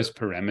within those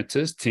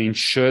parameters to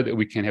ensure that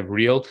we can have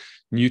real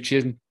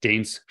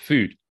nutrient-dense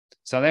food?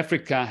 South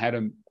Africa had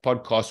a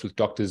podcast with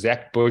Dr.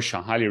 Zach Bush.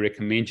 I highly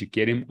recommend you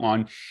get him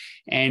on.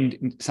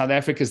 And South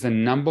Africa is the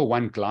number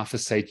 1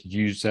 glyphosate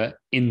user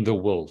in the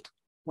world.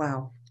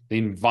 Wow. The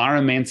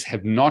environments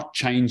have not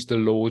changed the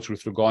laws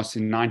with regards to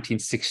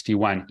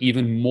 1961,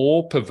 even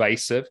more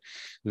pervasive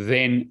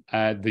than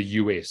the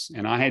US.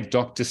 And I had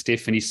Dr.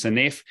 Stephanie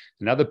Seneff,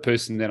 another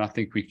person that I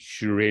think we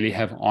should really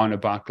have on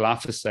about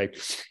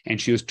glyphosate. And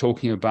she was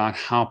talking about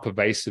how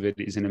pervasive it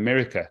is in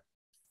America.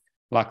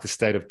 Like the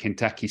state of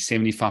Kentucky,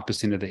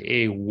 75% of the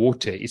air,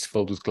 water is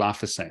filled with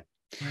glyphosate.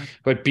 Wow.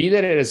 But be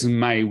that as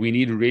may, we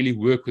need to really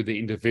work with the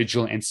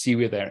individual and see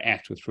where they're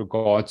at with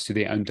regards to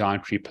their own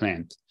dietary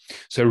plan.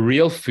 So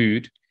real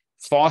food,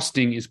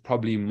 fasting is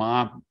probably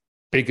my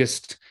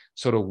biggest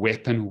sort of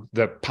weapon,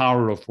 the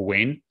power of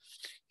when.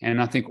 And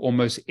I think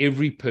almost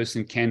every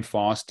person can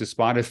fast,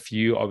 despite a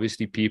few,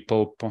 obviously,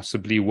 people,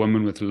 possibly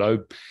women with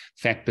low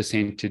fat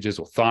percentages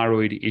or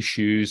thyroid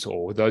issues,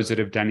 or those that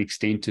have done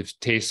extensive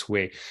tests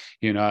where,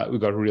 we've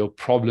got real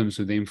problems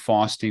with them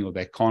fasting, or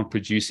they can't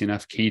produce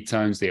enough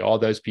ketones. There are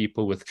those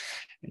people with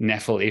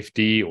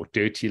NAFLD or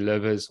dirty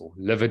livers or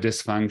liver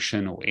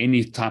dysfunction or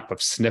any type of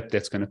SNP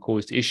that's going to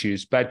cause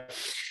issues. But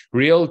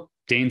real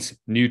dense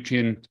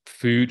nutrient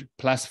food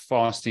plus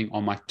fasting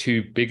are my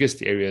 2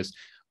 biggest areas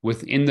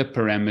within the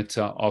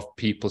parameter of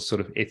people's sort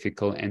of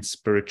ethical and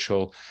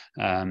spiritual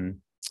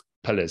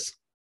pillars.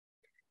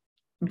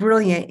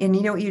 Brilliant. And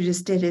what you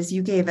just did is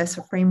you gave us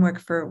a framework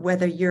for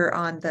whether you're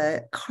on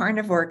the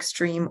carnivore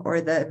extreme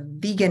or the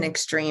vegan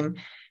extreme.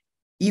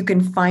 You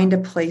can find a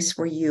place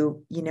where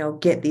you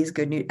get these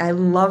good news. I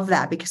love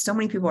that, because so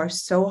many people are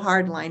so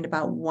hard-lined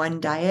about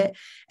one diet.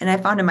 And I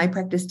found in my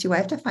practice too, I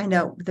have to find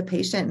out the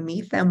patient,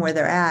 meet them where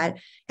they're at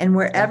and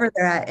wherever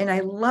they're at. And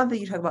I love that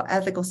you talk about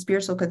ethical,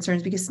 spiritual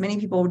concerns, because many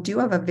people do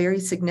have a very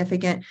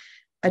significant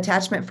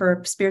attachment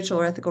for spiritual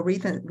or ethical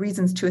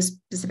reasons to a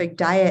specific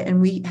diet. And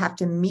we have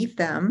to meet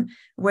them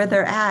where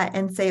they're at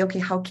and say, okay,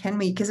 how can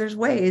we? Because there's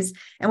ways.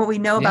 And what we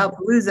know about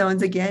blue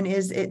zones, again,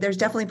 is there's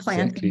definitely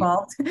plants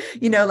involved,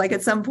 like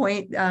at some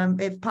point,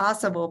 if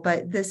possible.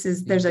 But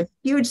there's a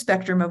huge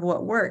spectrum of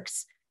what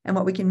works and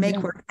what we can make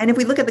work. And if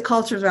we look at the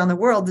cultures around the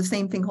world, the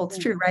same thing holds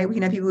true, right? We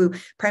can have people who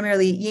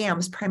primarily eat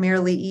yams,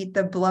 primarily eat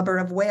the blubber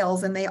of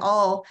whales, and they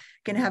all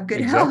can have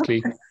good health.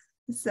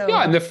 So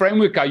and the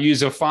framework I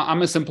use,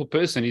 I'm a simple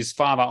person, is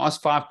 5. I ask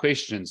 5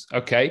 questions.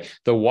 Okay.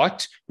 The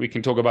what, we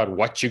can talk about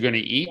what you're going to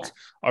eat. Yeah.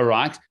 All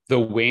right. The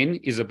when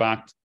is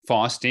about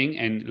fasting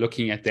and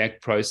looking at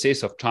that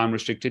process of time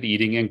restricted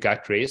eating and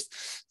gut rest.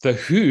 The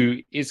who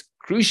is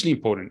crucially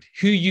important,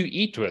 who you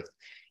eat with.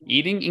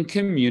 Eating in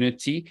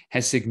community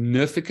has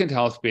significant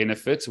health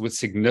benefits with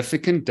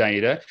significant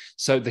data.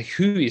 So the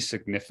who is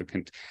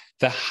significant.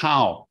 The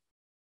how.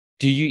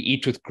 Do you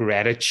eat with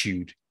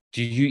gratitude?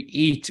 Do you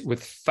eat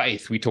with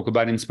faith? We talk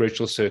about in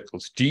spiritual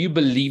circles. Do you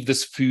believe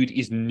this food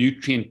is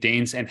nutrient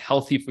dense and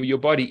healthy for your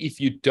body?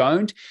 If you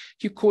don't,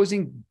 you're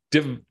causing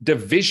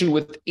division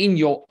within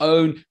your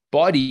own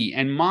body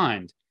and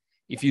mind.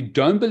 If you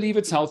don't believe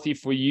it's healthy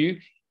for you,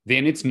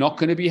 then it's not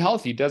going to be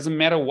healthy. It doesn't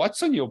matter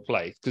what's on your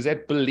plate because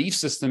that belief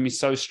system is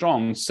so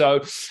strong.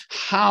 So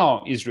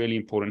how is really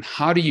important.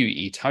 How do you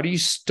eat? How do you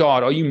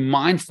start? Are you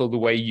mindful the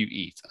way you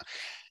eat?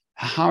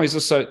 How is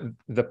also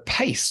the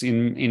pace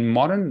in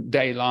modern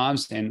day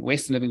lives and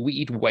Western living? We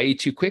eat way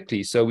too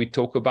quickly. So we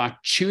talk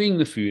about chewing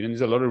the food, and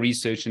there's a lot of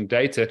research and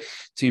data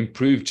to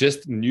improve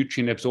just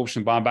nutrient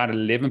absorption by about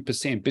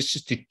 11%, but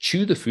just to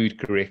chew the food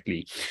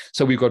correctly.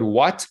 So we've got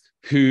what,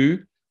 who,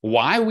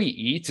 why we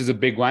eat is a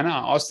big one.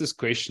 I ask this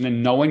question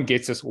and no one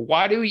gets us.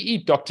 Why do we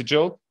eat, Dr.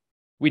 Jill?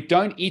 We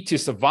don't eat to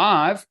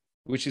survive,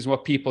 which is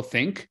what people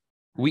think.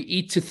 We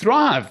eat to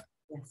thrive.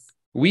 Yes.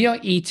 We are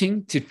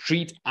eating to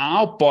treat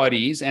our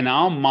bodies and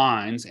our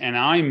minds and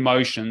our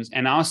emotions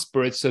and our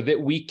spirits so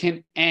that we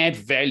can add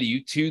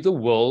value to the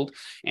world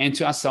and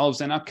to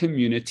ourselves and our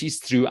communities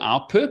through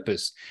our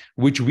purpose,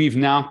 which we've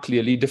now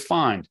clearly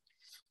defined.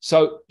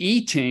 So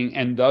eating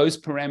and those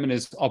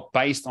parameters are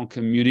based on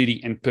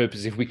community and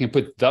purpose. If we can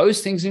put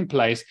those things in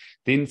place,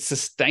 then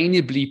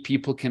sustainably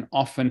people can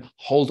often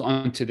hold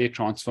on to their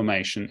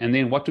transformation. And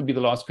then what would be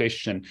the last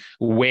question?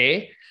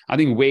 Where? I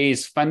think where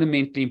is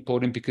fundamentally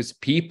important because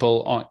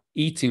people are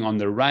eating on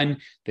the run.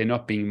 They're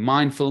not being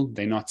mindful.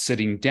 They're not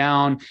sitting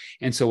down.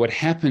 And so what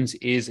happens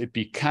is it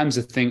becomes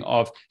a thing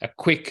of a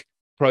quick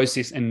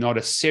process and not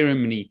a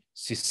ceremony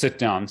to sit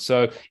down.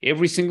 So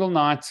every single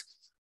night,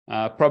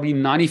 probably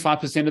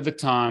 95% of the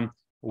time,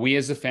 we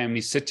as a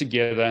family sit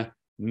together,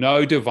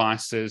 no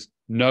devices,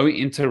 no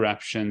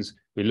interruptions.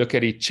 We look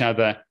at each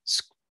other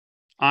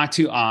eye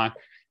to eye.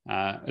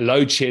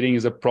 Load shedding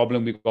is a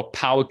problem. We've got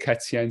power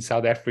cuts here in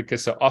South Africa.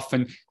 So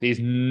often there's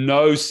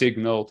no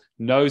signal,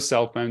 no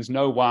cell phones,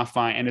 no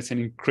Wi-Fi. And it's an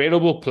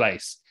incredible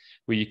place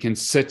where you can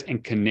sit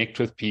and connect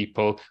with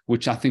people,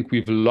 which I think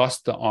we've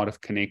lost the art of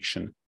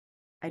connection.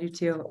 I do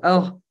too.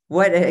 Oh,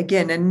 what,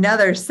 again,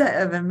 another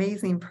set of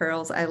amazing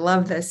pearls. I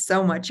love this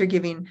so much. You're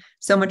giving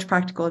so much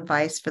practical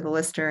advice for the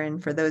listener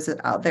and for those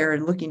out there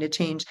looking to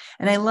change.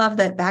 And I love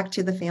that back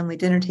to the family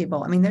dinner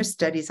table. I mean, there's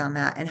studies on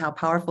that and how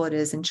powerful it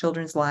is in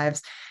children's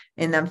lives,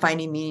 in them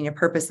finding meaning and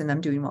purpose, and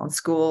them doing well in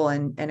school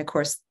and of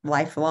course,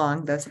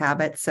 lifelong, those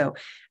habits. So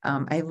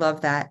I love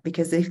that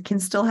because it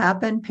can still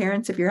happen.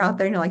 Parents, if you're out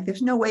there and you're like,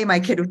 there's no way my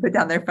kid would put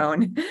down their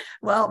phone.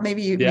 Well,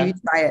 maybe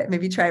try it.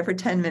 Maybe try it for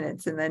 10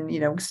 minutes and then,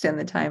 extend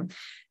the time.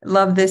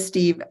 Love this,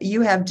 Steve.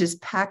 You have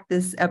just packed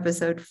this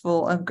episode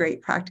full of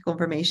great practical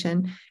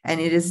information.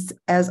 And it is,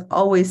 as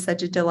always,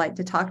 such a delight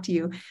to talk to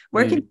you.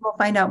 Where can people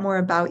find out more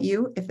about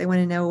you if they want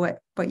to know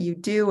what you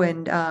do,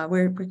 and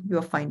where can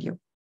people find you?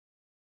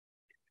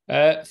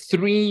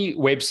 3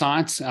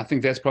 websites. I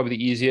think that's probably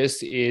the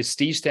easiest is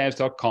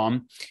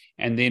stevestavs.com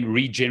and then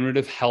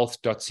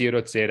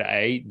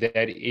regenerativehealth.co.za.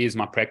 That is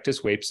my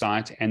practice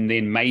website. And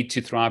then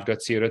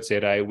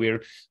madetothrive.co.za.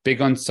 We're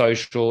big on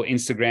social,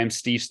 Instagram,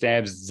 Steve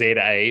Stavs,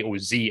 ZA or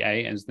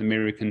ZA, as the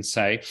Americans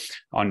say,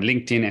 on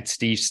LinkedIn at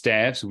Steve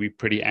Stavs. We're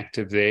pretty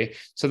active there.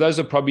 So those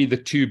are probably the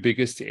 2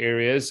 biggest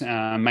areas.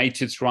 Made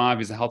to Thrive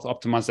is a health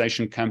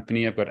optimization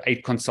company. I've got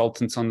 8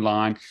 consultants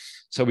online.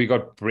 So we've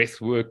got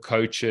breathwork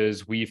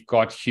coaches, we've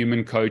got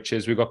human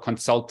coaches, we've got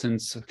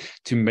consultants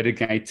to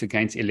mitigate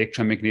against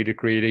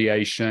electromagnetic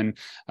radiation,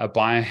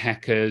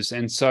 biohackers.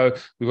 And so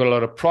we've got a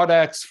lot of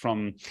products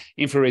from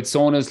infrared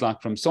saunas,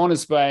 like from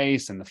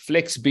SaunaSpace, and the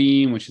Flex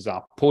Beam, which is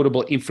our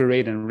portable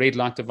infrared and red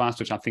light device,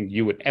 which I think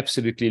you would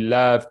absolutely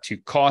love, to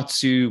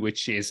Katsu,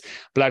 which is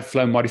blood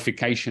flow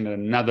modification at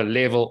another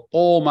level.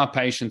 All my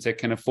patients that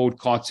can afford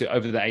Katsu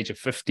over the age of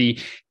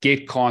 50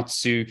 get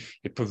Katsu.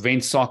 It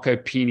prevents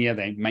sarcopenia.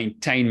 They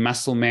maintain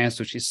muscle mass,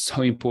 which is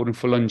so important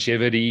for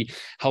longevity,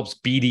 helps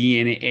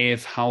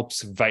BDNF,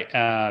 helps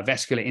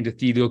vascular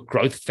endothelial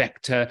growth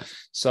factor.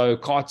 So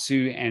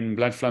Katsu and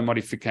blood flow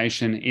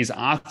modification is,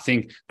 I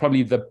think,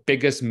 probably the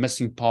biggest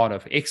missing part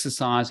of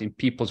exercise in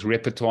people's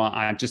repertoire.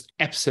 I just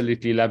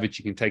absolutely love it.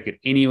 You can take it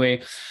anywhere.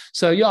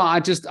 So yeah,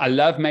 I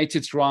love Made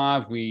to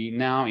Thrive. We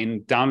now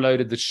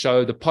downloaded the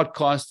show, the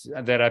podcast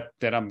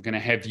that I'm going to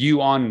have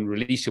you on and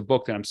release your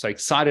book that I'm so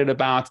excited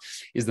about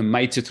is the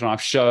Made to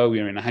Thrive show.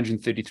 We're in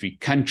 133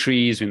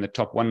 countries. We're in the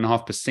top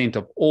 1.5%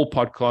 of all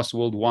podcasts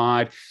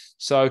worldwide.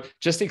 So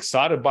just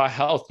excited by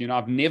health.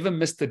 I've never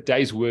missed a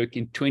day's work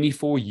in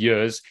 24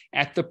 years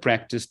at the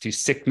practice to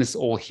sickness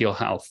or heal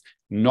health.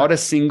 Not a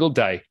single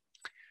day.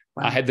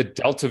 Wow. I had the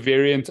Delta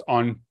variant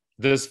on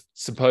this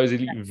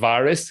supposedly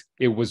virus.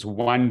 It was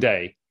one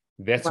day.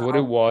 That's what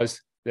it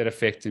was that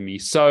affected me.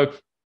 So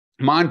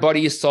mind,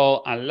 body,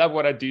 soul. I love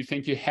what I do.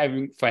 Thank you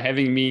for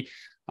having me.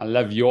 I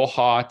love your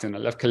heart and I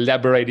love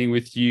collaborating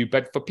with you.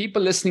 But for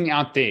people listening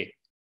out there,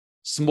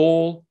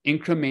 small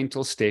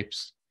incremental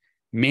steps,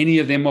 many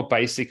of them are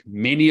basic,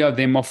 many of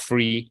them are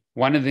free.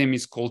 One of them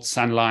is called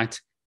sunlight.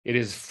 It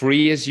is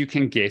free as you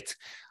can get.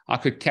 I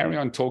could carry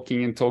on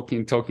talking and talking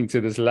and talking to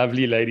this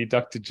lovely lady,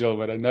 Dr. Jill,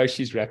 but I know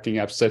she's wrapping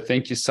up. So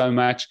thank you so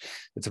much.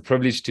 It's a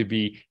privilege to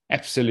be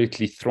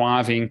absolutely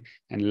thriving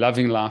and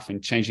loving life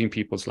and changing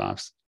people's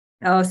lives.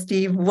 Oh,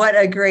 Steve, what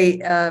a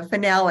great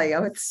finale.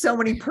 Oh, it's so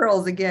many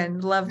pearls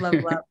again. Love, love,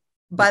 love.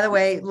 By the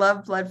way,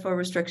 love blood flow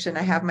restriction.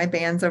 I have my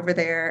bands over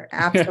there.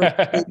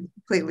 Absolutely,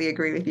 completely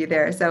agree with you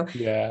there. So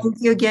thank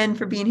you again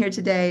for being here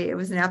today. It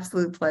was an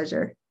absolute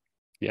pleasure.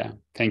 Yeah.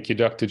 Thank you,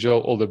 Dr. Jill.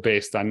 All the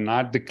best. And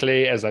I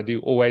declare, as I do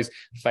always,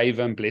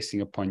 favor and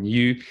blessing upon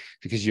you,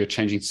 because you're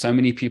changing so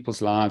many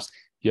people's lives.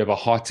 You have a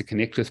heart to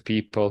connect with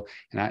people.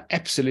 And I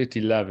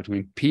absolutely love it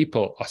when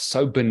people are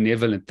so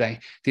benevolent.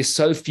 There's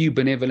so few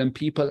benevolent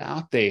people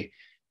out there.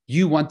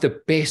 You want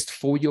the best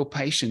for your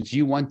patients.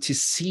 You want to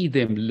see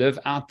them live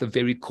out the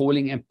very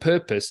calling and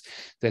purpose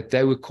that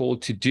they were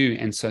called to do.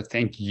 And so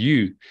thank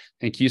you.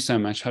 Thank you so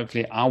much.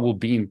 Hopefully I will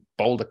be in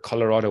Boulder,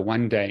 Colorado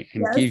one day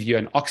and give you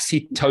an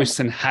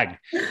oxytocin hug,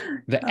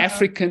 the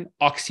African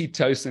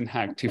oxytocin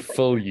hug to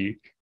fill you.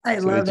 I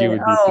love it.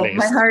 Oh,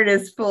 my heart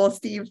is full,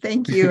 Steve.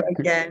 Thank you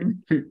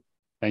again.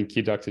 Thank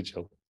you, Dr.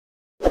 Jill.